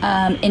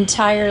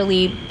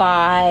entirely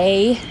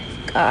by,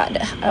 God,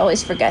 I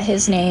always forget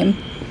his name,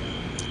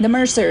 the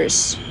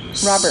Mercers,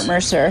 Robert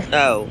Mercer.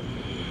 Oh.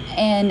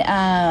 And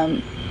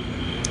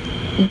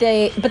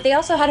they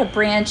also had a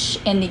branch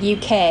in the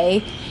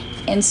UK,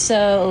 and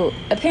so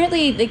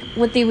apparently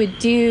what they would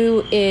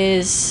do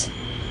is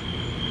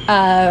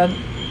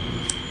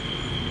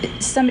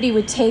somebody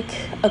would take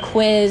a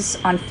quiz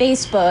on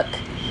Facebook,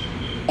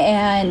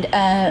 and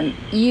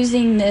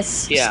using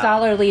this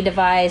scholarly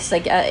device,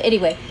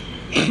 anyway,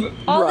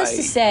 all this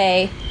to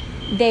say,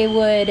 they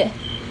would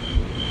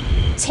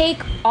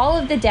take all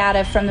of the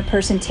data from the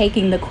person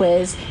taking the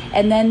quiz,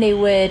 and then they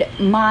would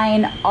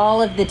mine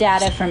all of the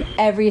data from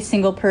every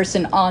single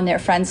person on their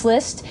friends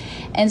list.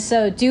 And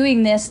so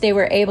doing this, they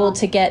were able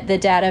to get the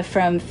data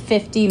from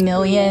 50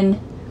 million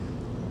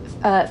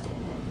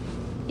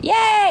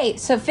yay!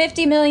 So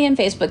 50 million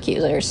Facebook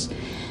users.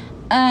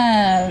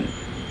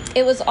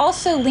 It was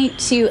also linked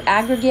to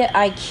Aggregate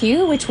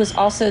IQ, which was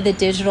also the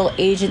digital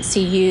agency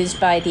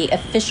used by the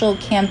official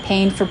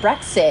campaign for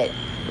Brexit.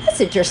 That's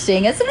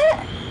interesting, isn't it?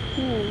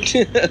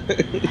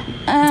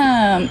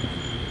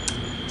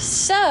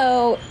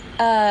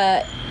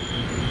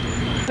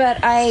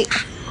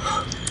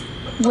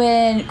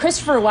 When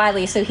Christopher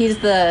Wiley, so he's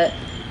the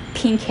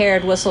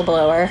pink-haired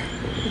whistleblower,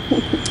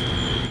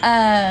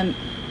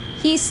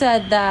 he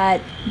said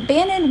that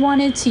Bannon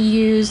wanted to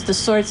use the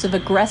sorts of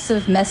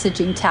aggressive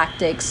messaging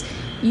tactics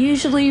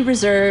usually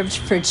reserved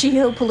for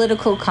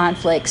geopolitical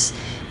conflicts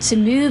to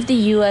move the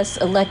U.S.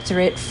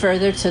 electorate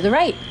further to the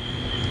right.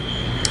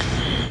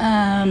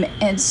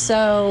 And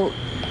so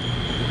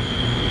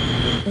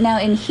now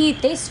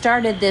they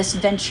started this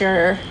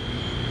venture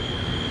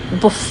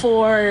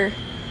before,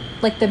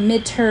 like, the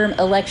midterm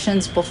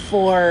elections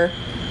before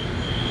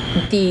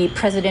the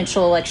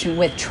presidential election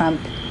with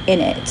Trump in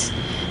it.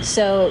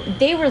 So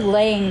they were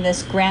laying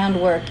this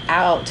groundwork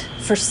out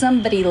for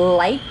somebody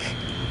like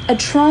a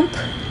Trump.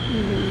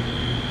 Mm-hmm.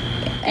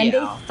 And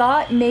they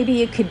thought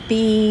maybe it could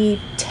be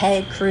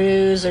Ted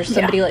Cruz or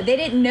somebody like. They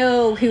didn't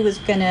know who was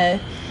gonna,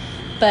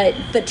 but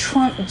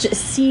Trump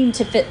just seemed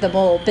to fit the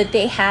mold. But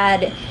they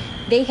had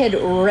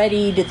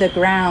readied the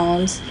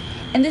ground.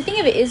 And the thing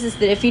of it is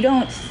that if you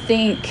don't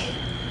think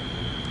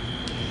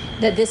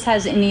that this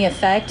has any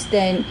effect,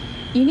 then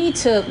you need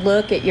to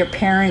look at your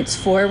parents'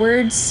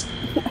 forwards.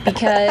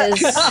 Because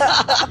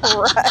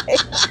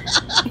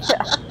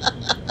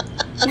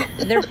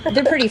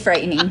they're pretty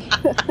frightening.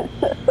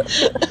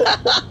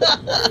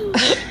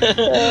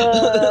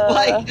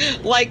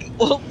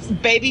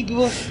 baby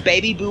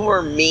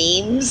boomer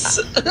memes.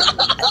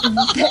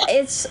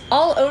 It's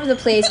all over the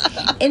place,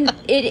 and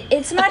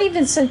it's not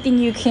even something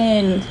you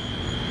can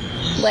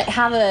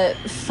have a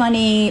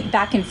funny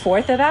back and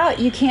forth about.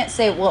 You can't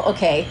say, well,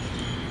 okay,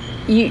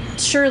 you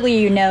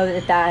know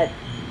that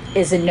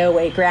is in no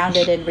way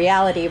grounded in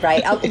reality,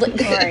 right?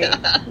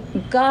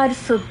 God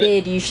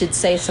forbid you should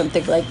say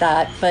something like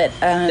that, but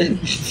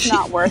it's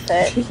not worth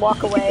it.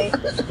 Walk away.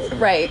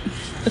 Right.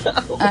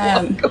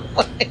 Walk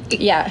away.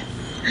 Yeah.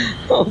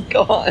 Oh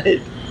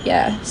God.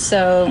 Yeah.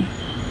 So.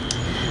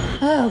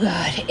 Oh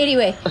God.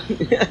 Anyway,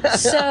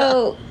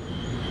 so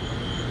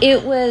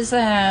it was.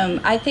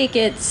 I think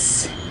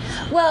it's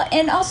well,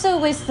 and also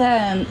with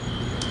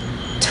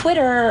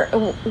Twitter,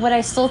 what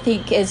I still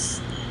think is,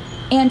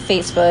 and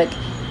Facebook.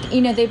 You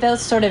know, they both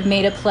sort of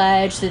made a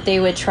pledge that they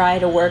would try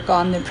to work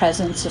on the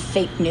presence of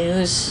fake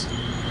news.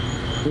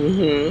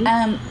 Mm-hmm.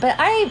 But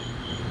I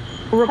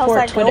report How's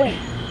that Twitter. Going?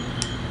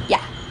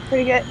 Yeah.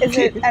 Pretty good. Is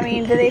it? I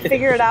mean, did they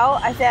figure it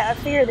out? I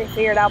figure they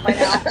figured it out by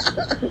now.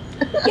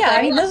 Yeah,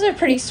 I mean, those are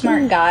pretty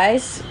smart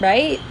guys,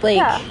 right?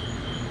 Yeah.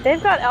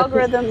 They've got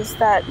algorithms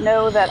that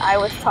know that I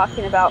was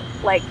talking about,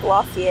 like,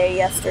 Glossier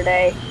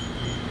yesterday.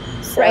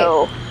 So,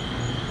 right.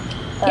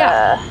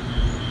 Yeah.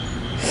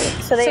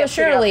 So they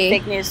surely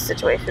fake news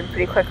situation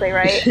pretty quickly,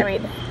 right? I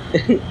mean,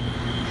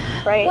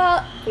 right?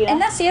 Well, and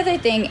that's the other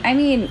thing. I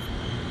mean,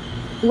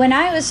 when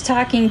I was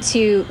talking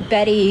to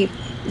Betty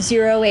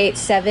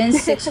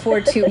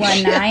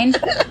 087-64219,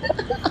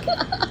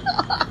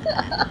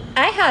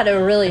 I had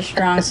a really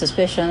strong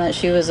suspicion that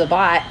she was a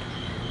bot.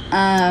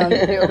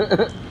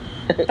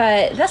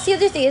 But that's the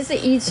other thing, is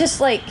that you just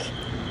like,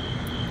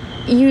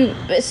 you,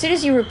 as soon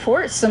as you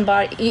report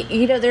somebody,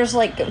 you know, there's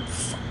like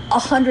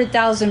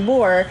 100,000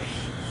 more,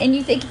 and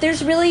you think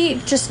there's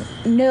really just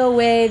no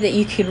way that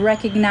you could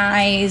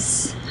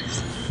recognize.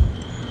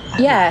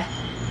 Yeah.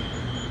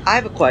 I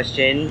have a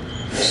question.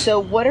 So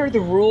what are the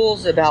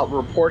rules about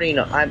reporting?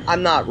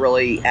 I'm not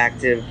really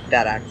active.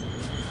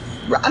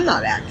 I'm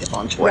not active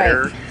on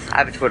Twitter. Right. I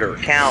have a Twitter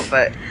account,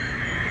 but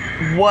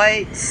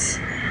what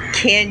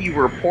can you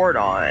report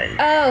on?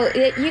 Oh,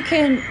 you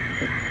can,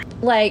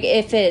 like,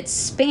 if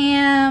it's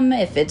spam,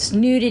 if it's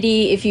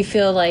nudity, if you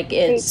feel like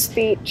it's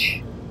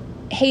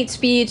hate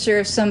speech, or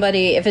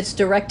if it's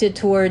directed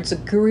towards a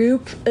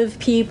group of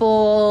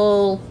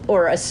people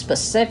or a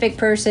specific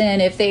person,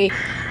 if they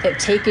have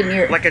taken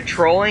your, like a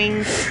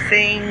trolling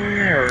thing,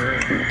 or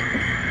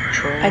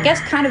trolling, I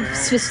guess kind of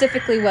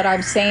specifically what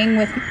I'm saying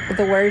with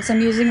the words I'm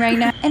using right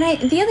now. And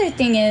the other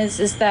thing is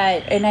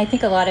that, and I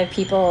think a lot of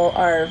people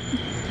are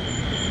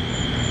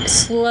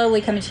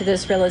slowly coming to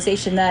this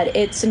realization that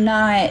it's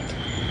not,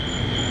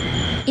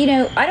 you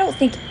know, I don't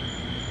think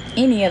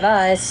any of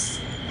us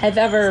have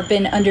ever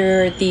been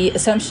under the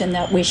assumption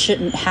that we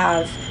shouldn't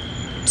have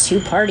two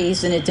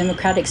parties in a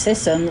democratic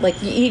system. Like,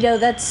 you know,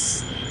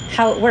 that's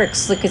how it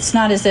works. Like, it's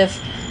not as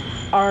if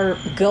our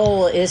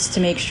goal is to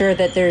make sure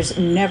that there's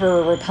never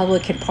a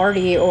Republican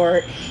Party,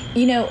 or,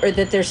 you know, or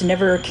that there's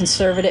never a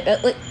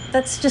conservative. Like,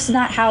 that's just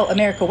not how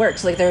America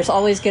works. Like, there's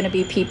always going to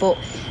be people.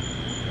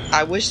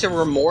 I wish there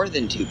were more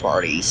than two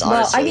parties,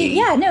 honestly. Well, I mean,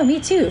 yeah, no, me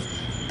too.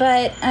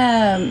 But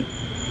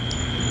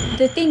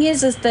the thing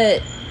is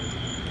that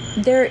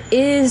there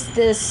is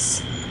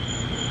this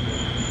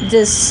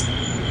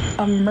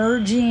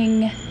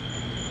emerging,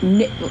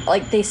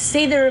 like, they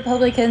say they're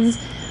Republicans,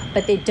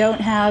 but they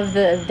don't have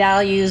the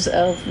values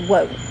of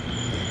what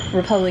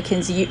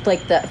Republicans use,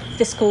 like the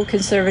fiscal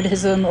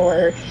conservatism,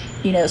 or,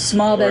 you know,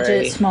 small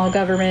budget, right, small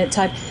government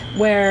type,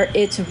 where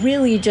it's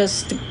really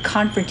just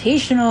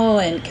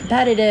confrontational and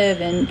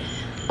competitive and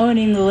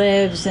owning the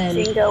libs and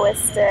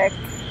jingoistic,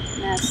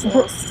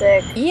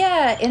 nationalistic.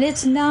 Yeah, and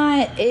it's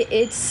not.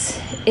 It's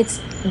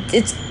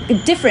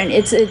different.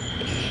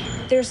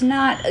 There's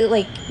not,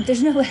 like,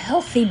 there's no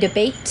healthy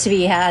debate to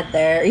be had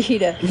there, you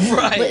know.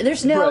 Right.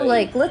 There's no, right,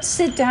 like, let's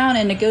sit down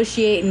and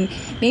negotiate and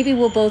maybe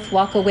we'll both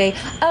walk away.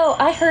 Oh,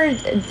 I heard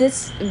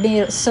this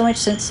made so much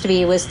sense to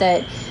me, was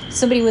that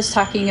somebody was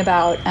talking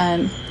about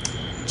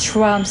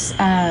Trump's,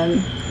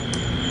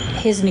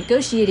 his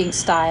negotiating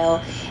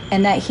style,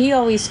 and that he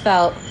always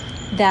felt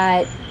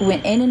that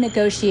when in a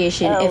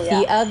negotiation, if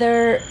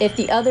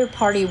the other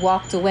party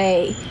walked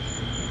away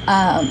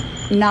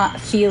not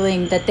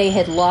feeling that they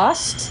had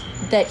lost,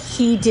 that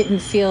he didn't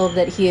feel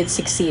that he had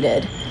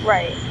succeeded.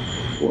 Right.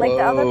 Whoa. Like,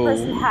 the other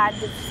person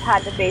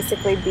had to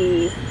basically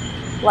be,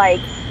 like,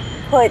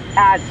 put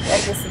at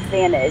a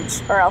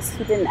disadvantage, or else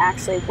he didn't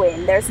actually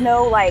win. There's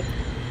no, like,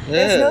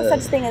 there's no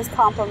such thing as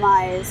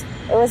compromise.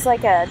 It was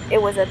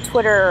a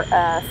Twitter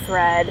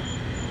thread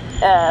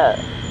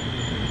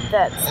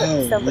that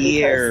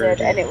somebody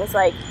posted, and it was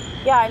like,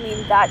 yeah, I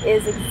mean, that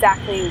is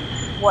exactly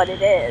what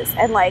it is.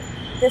 And, like,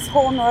 this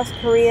whole North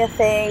Korea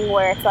thing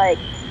where it's like,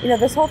 you know,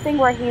 this whole thing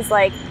where he's,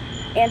 like,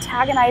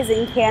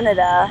 antagonizing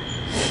Canada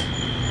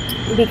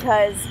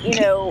because, you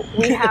know,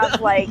 we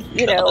have, like,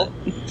 you know,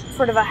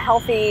 sort of a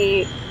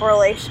healthy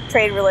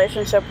trade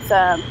relationship with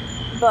them,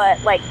 but,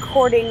 like,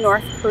 courting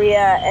North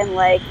Korea and,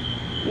 like,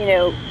 you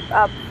know,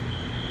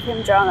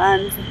 Kim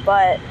Jong-un's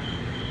butt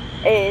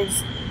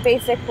is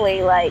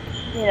basically, like,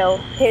 you know,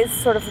 his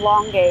sort of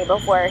long game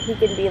of where he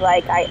can be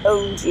like, I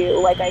owned you,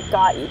 like, I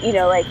got you, you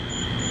know, like,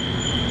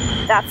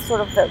 that's sort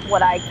of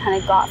what I kind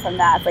of got from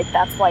that. Like,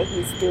 that's why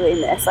he's doing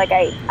this. Like,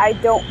 I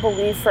don't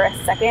believe for a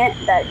second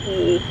that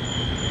he,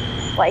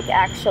 like,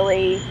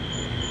 actually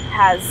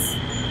has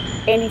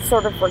any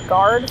sort of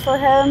regard for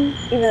him,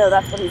 even though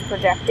that's what he's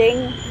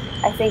projecting.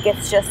 I think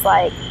it's just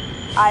like,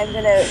 I'm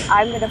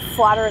gonna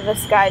flatter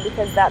this guy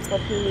because that's what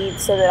he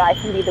needs, so that I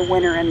can be the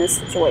winner in this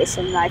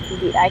situation, and I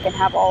can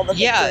have all the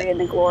victory and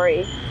the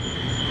glory.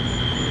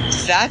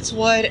 That's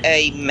what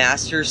a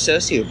master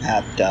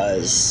sociopath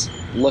does.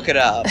 Look it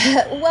up.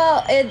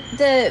 Well,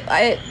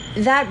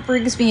 that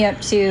brings me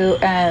up to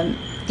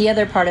the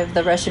other part of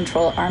the Russian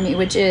troll army,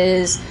 which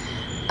is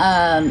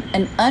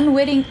an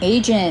unwitting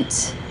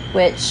agent,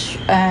 which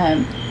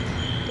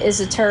is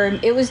a term.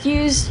 It was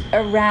used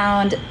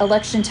around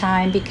election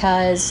time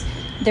because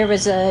there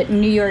was a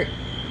New York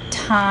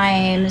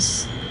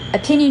Times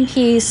opinion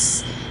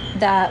piece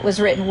that was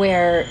written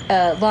where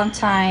a long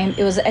time,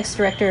 it was the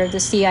ex-director of the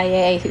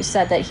CIA who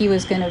said that he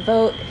was going to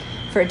vote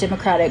for a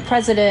Democratic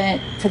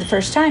president for the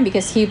first time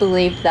because he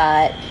believed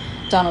that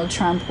Donald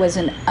Trump was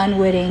an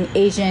unwitting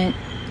agent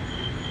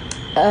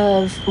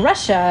of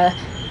Russia.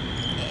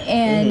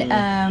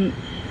 And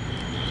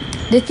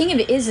the thing of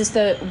it is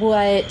that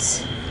what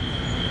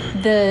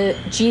the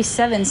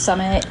G7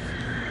 summit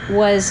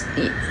was,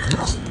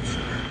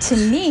 to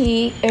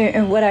me,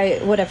 and what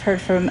I've heard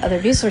from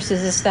other news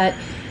sources, is that,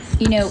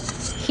 you know,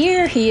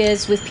 here he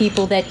is with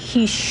people that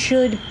he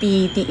should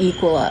be the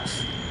equal of,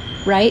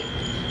 right?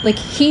 Like,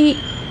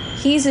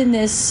 he's in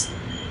this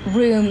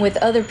room with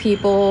other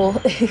people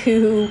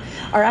who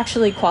are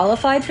actually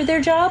qualified for their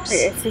jobs.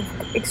 It's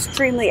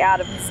extremely out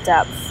of his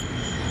depth.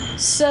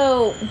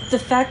 So the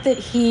fact that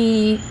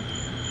he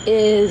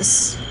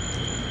is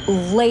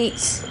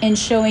late in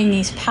showing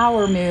these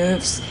power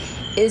moves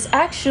is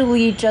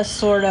actually just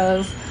sort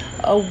of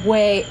a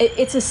way,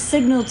 it's a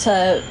signal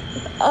to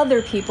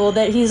other people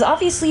that he's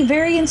obviously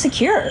very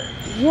insecure.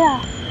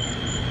 Yeah.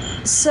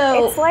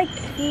 So it's like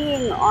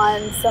peeing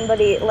on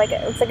somebody, it's like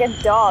a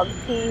dog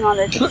peeing on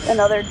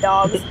another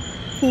dog's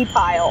pee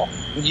pile.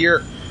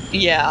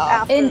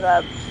 Yeah.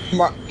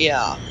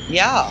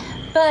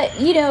 But,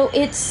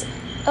 it's,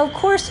 of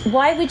course,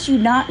 why would you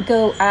not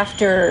go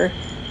after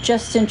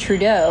Justin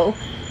Trudeau,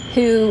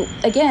 who,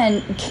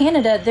 again,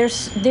 Canada,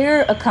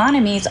 their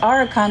economies,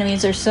 our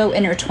economies are so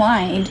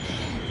intertwined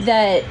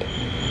that,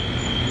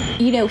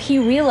 he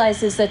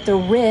realizes that the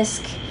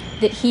risk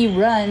that he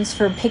runs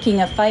for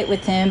picking a fight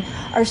with him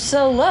are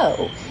so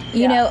low.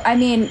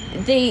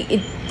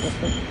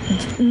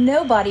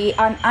 Nobody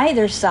on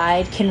either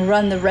side can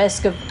run the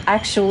risk of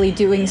actually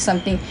doing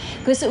something,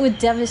 because it would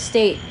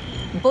devastate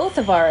both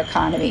of our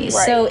economies.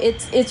 Right. So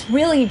it's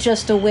really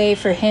just a way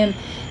for him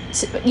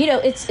to,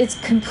 it's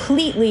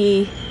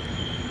completely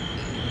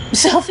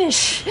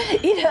selfish.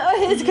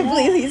 It's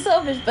completely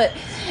selfish, but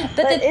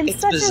in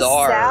such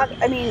bizarre.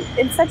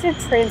 In such a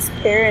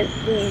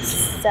transparently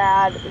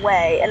sad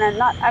way. And I'm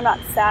not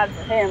sad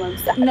for him. I'm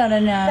sad no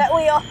that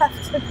we all have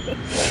to be.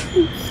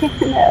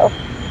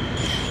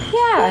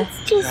 Yeah. It's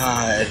just,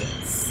 God.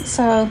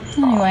 So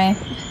anyway,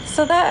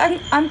 so that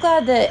I'm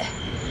glad that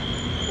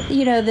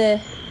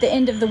the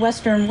end of the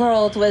Western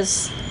world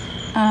was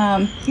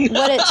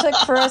what it took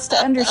for us to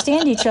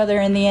understand each other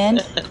in the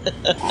end.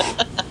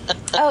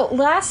 Oh,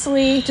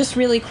 lastly, just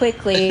really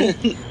quickly,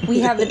 we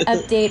have an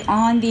update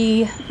on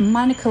the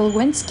Monica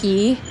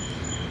Lewinsky.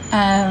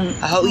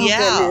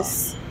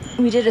 Goodness.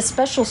 We did a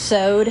special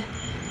sode.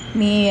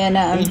 Me and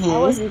I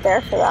wasn't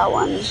there for that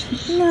one.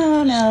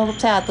 No,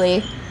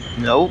 sadly.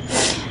 Nope.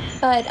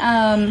 But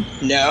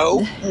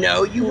No,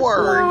 you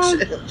weren't.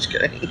 I'm just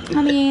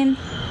kidding.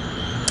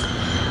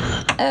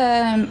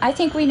 I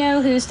think we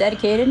know who's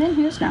dedicated and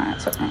who's not.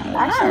 So,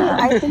 actually,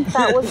 I think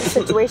that was a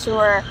situation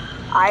where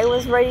I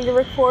was ready to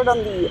record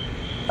on the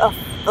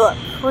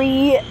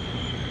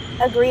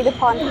pre-agreed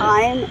upon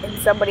time, and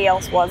somebody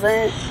else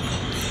wasn't.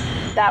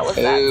 That was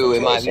that situation.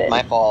 It might be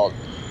my fault.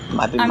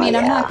 I'm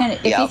not gonna.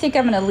 If you think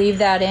I'm gonna leave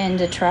that in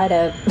to try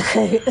to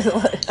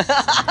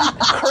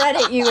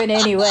credit you in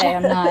any way,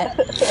 I'm not.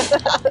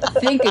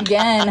 Think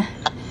again.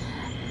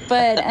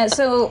 But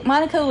so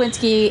Monica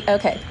Lewinsky.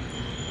 Okay.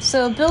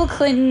 So Bill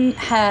Clinton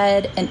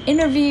had an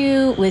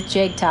interview with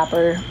Jake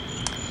Tapper,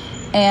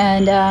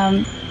 and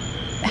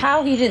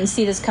how he didn't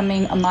see this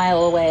coming a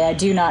mile away, I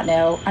do not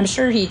know. I'm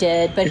sure he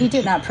did, but he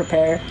did not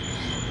prepare.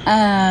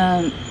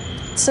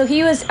 So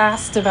he was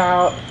asked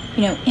about,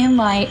 in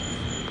light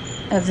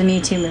of the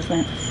Me Too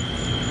movement,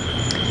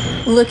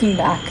 looking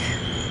back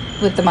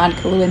with the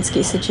Monica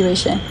Lewinsky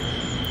situation,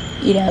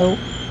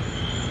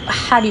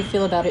 how do you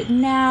feel about it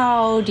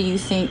now? Do you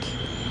think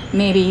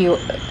maybe you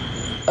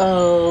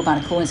owe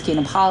Monica Lewinsky an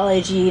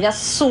apology? That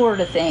sort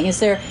of thing. Is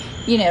there,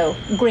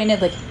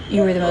 granted,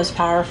 you were the most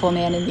powerful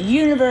man in the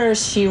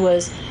universe. She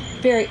was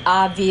very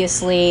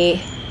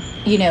obviously,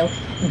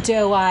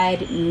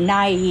 doe-eyed,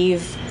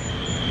 naive,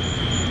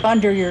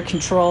 under your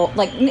control.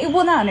 Not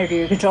under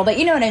your control, but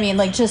you know what I mean?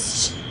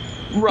 Just,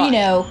 right.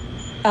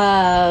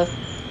 A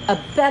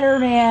better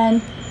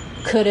man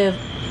could have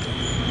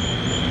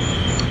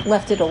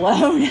left it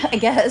alone, I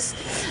guess.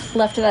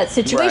 Left that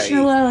situation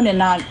alone and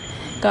not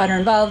got her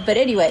involved. But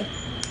anyway,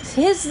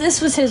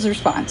 this was his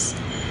response.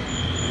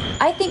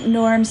 I think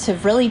norms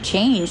have really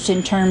changed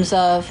in terms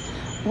of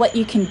what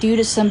you can do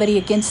to somebody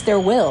against their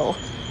will,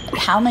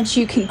 how much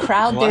you can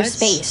crowd their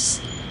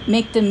space,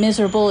 make them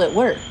miserable at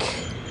work.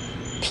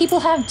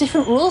 People have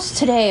different rules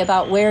today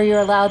about where you're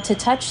allowed to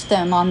touch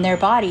them on their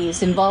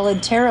bodies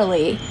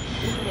involuntarily.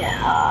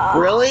 Yeah.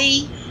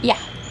 Really? Yeah.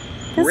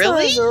 This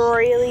was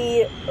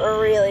really,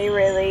 really,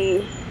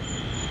 really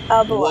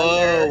a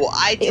blunder. Whoa,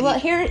 I had not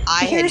heard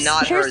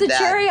here's the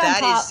cherry on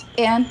top,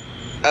 Anne.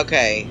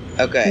 Okay.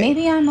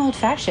 Maybe I'm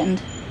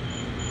old-fashioned.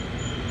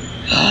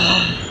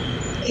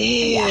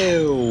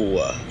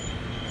 Ew.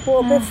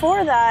 Well,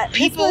 before that,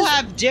 people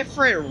have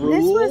different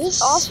rules.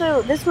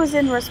 This was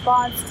in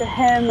response to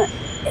him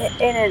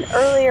in an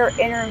earlier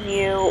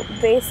interview,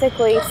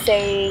 basically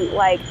saying,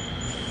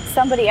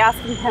 somebody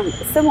asking him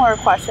similar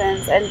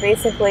questions and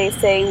basically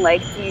saying,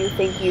 do you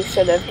think you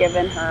should have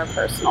given her a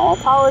personal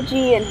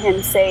apology? And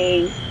him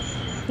saying,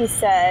 he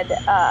said,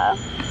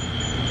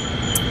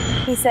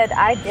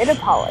 I did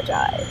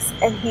apologize.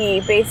 And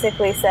he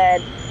basically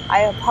said,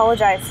 I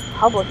apologized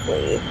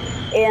publicly.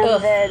 And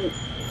Ugh. then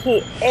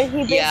he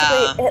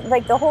basically,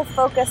 the whole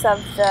focus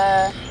of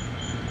the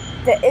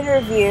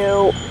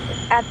interview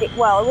it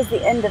was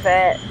the end of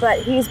it, but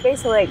he's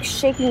basically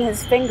shaking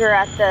his finger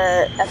at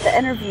the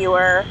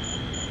interviewer,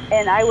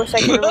 and I wish I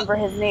could remember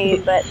his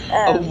name, but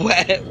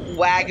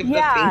wag of the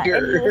finger.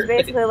 And he was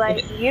basically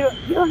like, you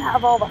don't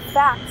have all the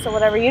facts or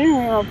whatever. You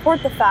didn't even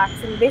report the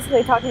facts. And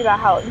basically talking about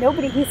how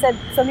he said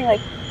something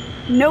like,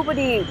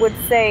 nobody would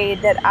say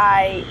that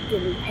I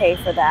didn't pay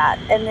for that.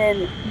 And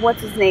then,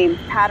 what's his name?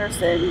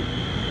 Patterson,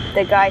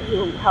 the guy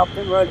who helped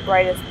him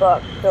write his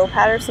book. Bill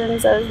Patterson,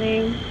 is that his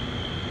name?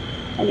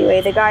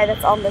 Anyway, the guy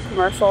that's on the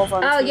commercials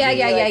on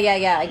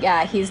TV.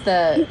 Yeah. He's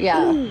the,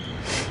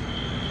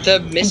 The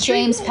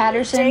mystery? James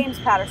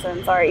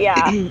Patterson, sorry,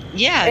 yeah.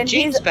 And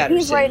James Patterson.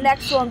 He's right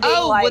next to him being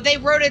well, they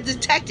wrote a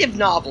detective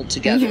novel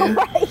together.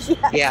 Right,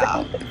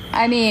 yeah.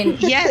 I mean...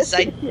 Yes,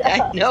 I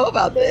know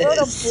about this. They wrote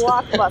a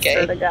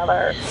blockbuster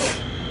together.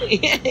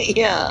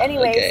 Yeah.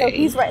 Anyway, so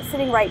he's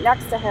sitting right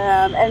next to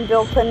him, and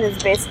Bill Clinton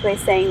is basically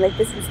saying, like,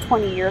 this was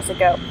 20 years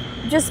ago.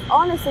 Just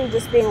honestly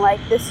just being like,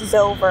 this is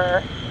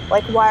over.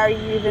 Like, why are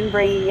you even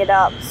bringing it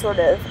up sort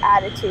of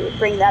attitude,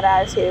 bring that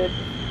attitude.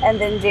 And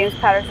then James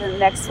Patterson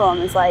next to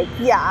him is like,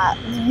 yeah,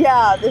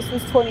 this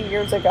was 20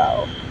 years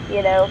ago,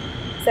 you know?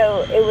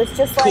 So it was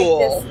just like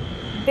this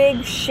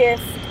big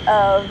shift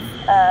of,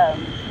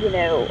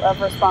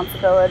 of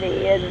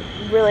responsibility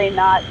and really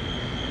not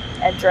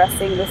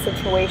addressing the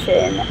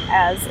situation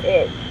as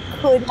it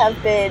could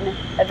have been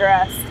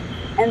addressed.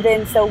 And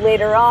then so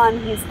later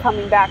on, he's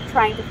coming back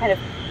trying to kind of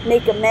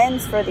make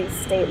amends for these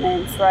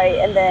statements, right?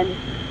 And then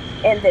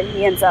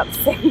he ends up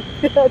saying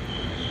that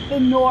the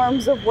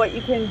norms of what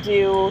you can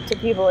do to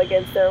people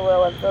against their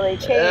will have really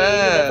changed.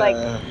 And it's like,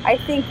 I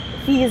think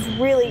he's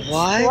really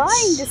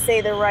trying to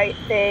say the right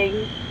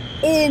thing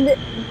in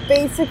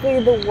basically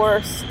the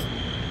worst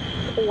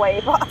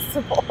way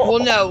possible. Well,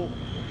 no,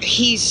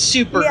 he's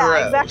super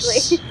gross.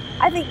 Exactly.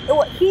 I think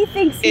what he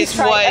thinks he's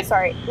trying...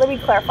 sorry, let me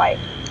clarify.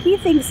 He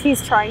thinks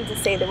he's trying to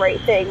say the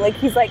right thing. Like,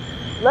 he's like,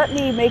 let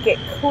me make it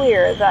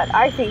clear that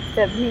I think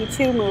the Me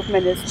Too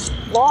movement is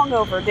long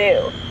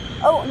overdue.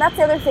 Oh, and that's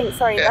the other thing.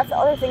 Sorry, that's the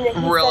other thing that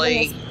he said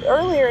in his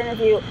earlier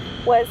interview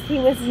was he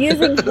was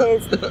using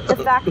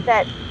the fact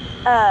that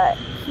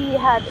he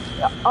had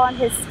on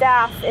his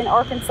staff in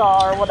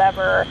Arkansas or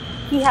whatever,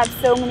 he had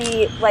so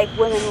many like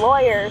women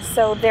lawyers,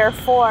 so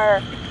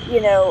therefore,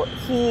 you know,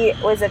 he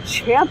was a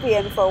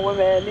champion for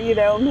women. You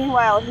know,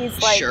 meanwhile he's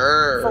like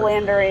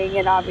philandering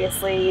and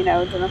obviously, you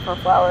know, Jennifer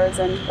Flowers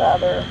and the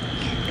other.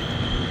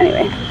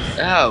 Anyway.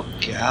 Oh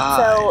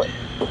God.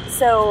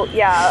 So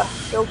yeah,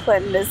 Bill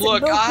Clinton is.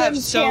 Look, Bill I have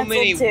so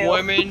many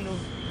women.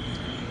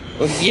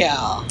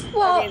 Yeah.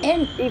 Well, I mean,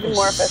 and even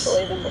more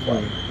officially than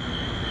before.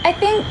 I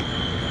think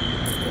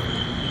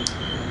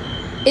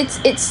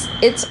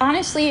it's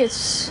honestly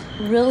it's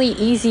really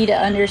easy to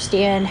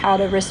understand how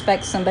to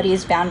respect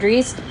somebody's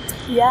boundaries.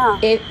 Yeah.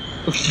 I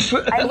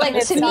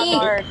like to me.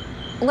 Hard.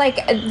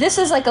 Like, this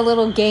is like a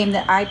little game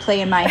that I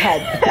play in my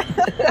head.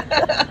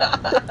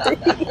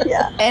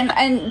 Yeah.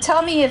 And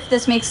tell me if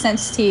this makes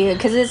sense to you,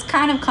 because it's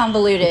kind of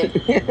convoluted.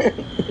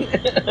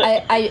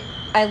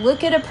 I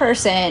look at a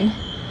person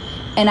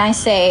and I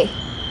say,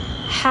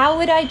 how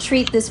would I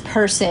treat this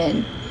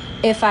person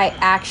if I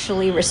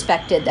actually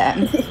respected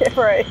them? Yeah,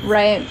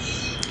 right.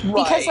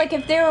 Because, like,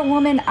 if they're a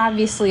woman,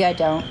 obviously I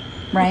don't,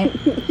 right?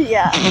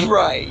 Yeah.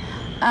 Right.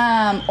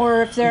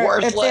 Or if they're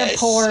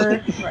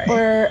poor,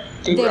 or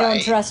they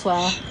don't dress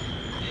well.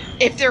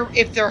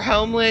 If they're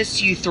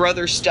homeless, you throw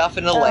their stuff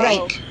in a lake.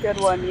 Right.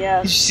 Good one,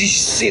 yeah. You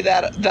see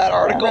that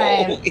article?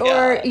 Right. Yeah.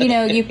 Or, you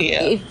know,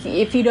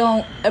 if you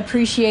don't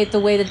appreciate the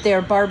way that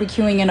they're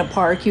barbecuing in a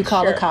park, you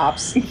call the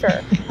cops.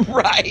 Sure.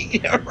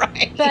 Right.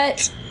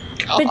 But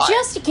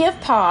just give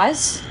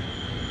pause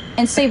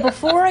and say,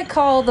 before I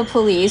call the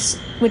police,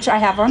 which I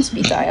have on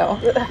speed dial,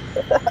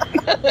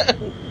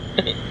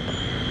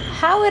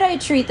 how would I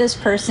treat this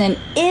person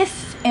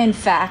if, in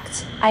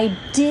fact, I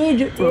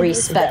did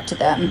respect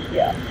them?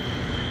 Yeah.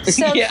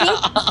 So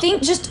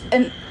think just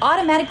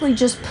automatically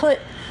just put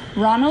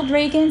Ronald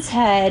Reagan's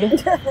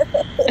head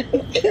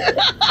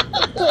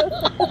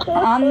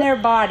on their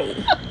body.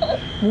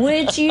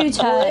 Would you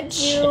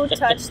touch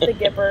the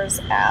Gipper's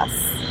ass?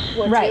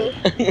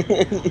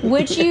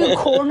 Would you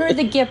corner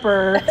the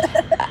Gipper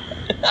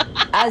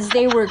as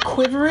they were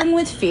quivering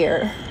with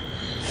fear?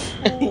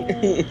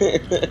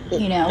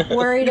 You know,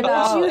 worried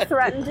about... Would you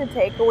threaten to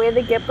take away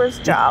the Gipper's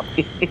job?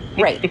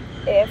 Right.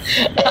 If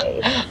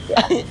they...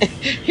 Yeah.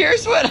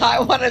 Here's what I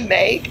want to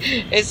make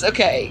is,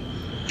 okay,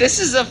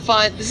 this is a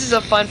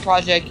fun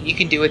project you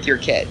can do with your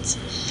kids.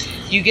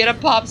 You get a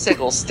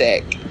popsicle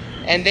stick,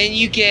 and then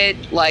you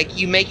get, like,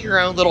 you make your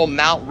own little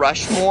Mount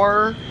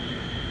Rushmore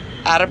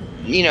out of,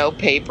 you know,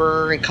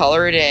 paper and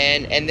color it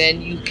in, and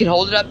then you can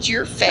hold it up to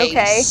your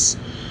face.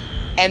 Okay.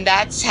 And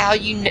that's how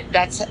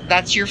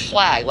that's your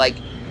flag, like,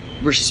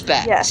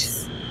 respect.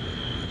 Yes.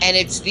 And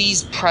it's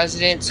these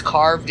presidents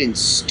carved in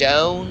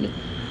stone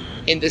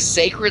in the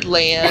sacred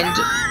land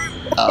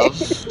of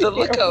the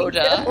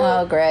Lakota.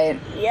 Oh, great.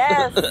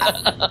 Yes.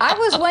 I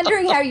was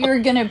wondering how you were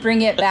going to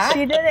bring it back.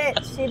 She did it.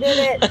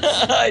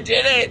 I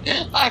did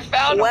it. I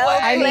found a way.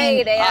 Well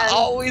played, Anne. I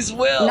always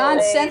will.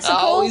 Nonsensical?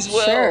 I always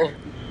will. Sure.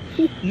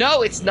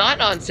 No, it's not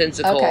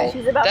nonsensical. Okay.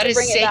 She's about That to is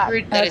bring it back.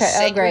 sacred. That is Okay,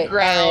 sacred great.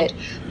 ground.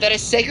 All That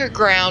is sacred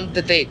ground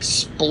that they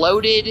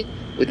exploded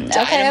with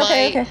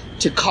dynamite okay.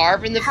 to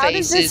carve in the How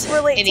does faces. this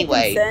relate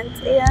Anyway, to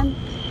consent, Anne?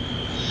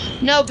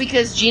 no,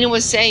 because Gina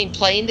was saying,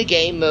 playing the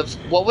game of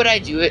what would I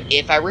do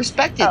if I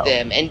respected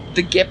them, and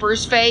the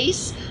Gipper's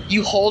face.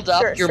 You hold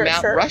up your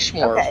Mount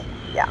Rushmore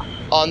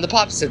on the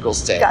popsicle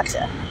stick.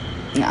 Gotcha.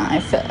 No, I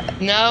feel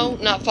No,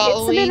 not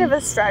following. It's a bit of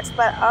a stretch,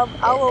 but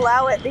I'll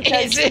allow it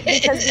because we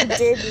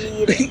did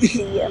need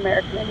the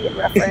American Indian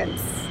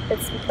reference.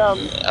 It's become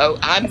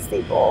a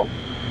staple.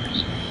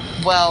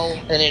 Well,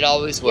 and it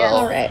always will. Yes,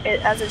 All right.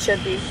 as it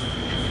should be.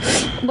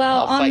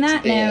 Well, I'll on fight that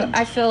to the note, end.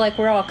 I feel like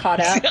we're all caught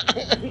up.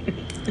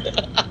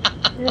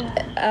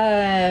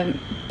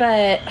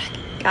 But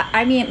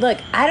I mean, look,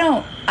 I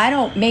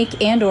don't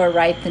make and/or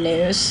write the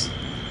news.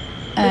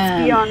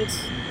 It's beyond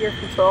your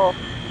control.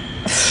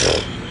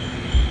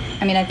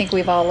 I mean, I think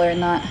we've all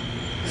learned that.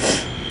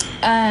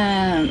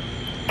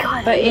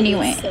 God, But it is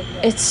anyway, so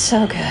good. it's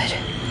so good.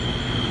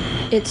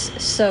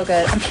 It's so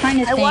good. I'm trying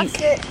to I think.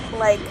 watched it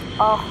like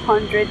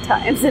 100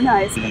 times in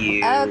high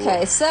school.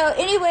 Okay, so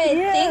anyway,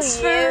 thanks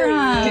for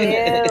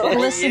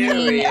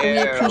listening. We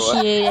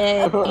appreciate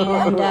it.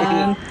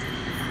 And,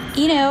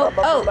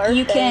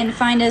 you can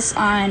find us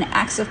on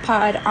Acts of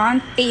Pod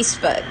on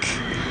Facebook.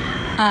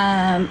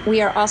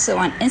 We are also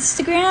on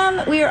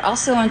Instagram. We are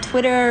also on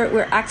Twitter.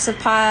 We're Acts of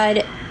Pod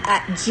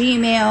at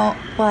Gmail.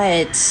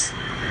 What?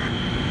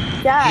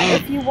 Yeah,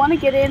 if you want to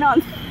get in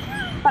on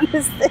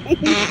this thing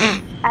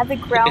at the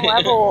ground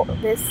level,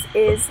 this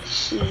is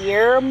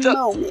your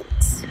moment.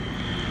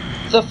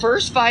 The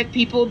first 5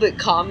 people that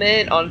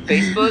comment on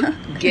Facebook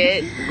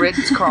get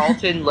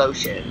Ritz-Carlton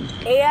lotion.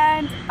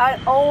 And an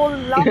old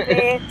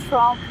lumpy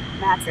Trump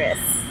mattress.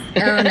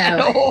 Oh,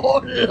 no.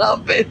 Oh,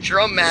 love it,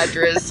 Trump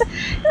mattress.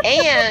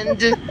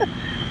 And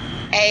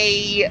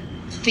a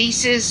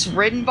thesis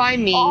written by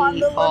me On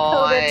the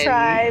Lakota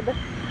tribe.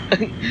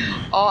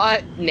 on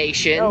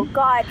Nation. Oh,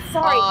 God.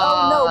 Sorry.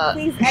 Oh, no.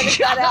 Please edit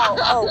that out.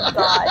 Oh,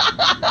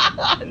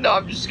 God. No,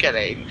 I'm just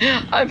kidding.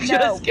 I'm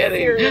just kidding.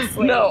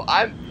 Seriously. No,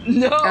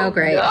 Oh,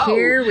 great. no.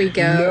 Here we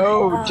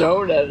go. No,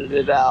 don't edit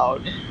it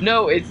out.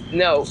 No,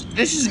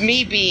 this is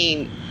me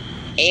being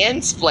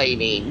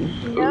ansplaining.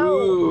 No.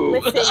 Ooh.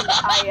 Listen,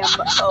 I am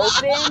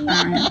open.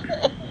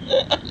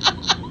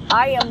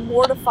 I am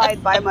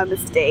mortified by my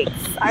mistakes.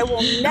 I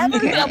will never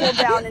double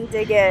down and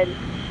dig in.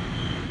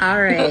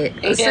 All right.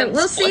 So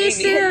we'll see you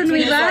soon.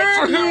 We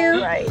love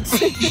you. Right.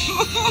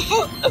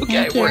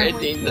 Okay, Thank we're you.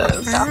 ending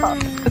this.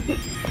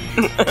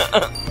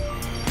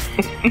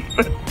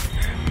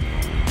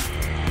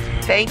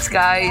 Thanks,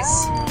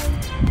 guys.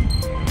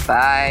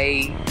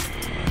 Bye.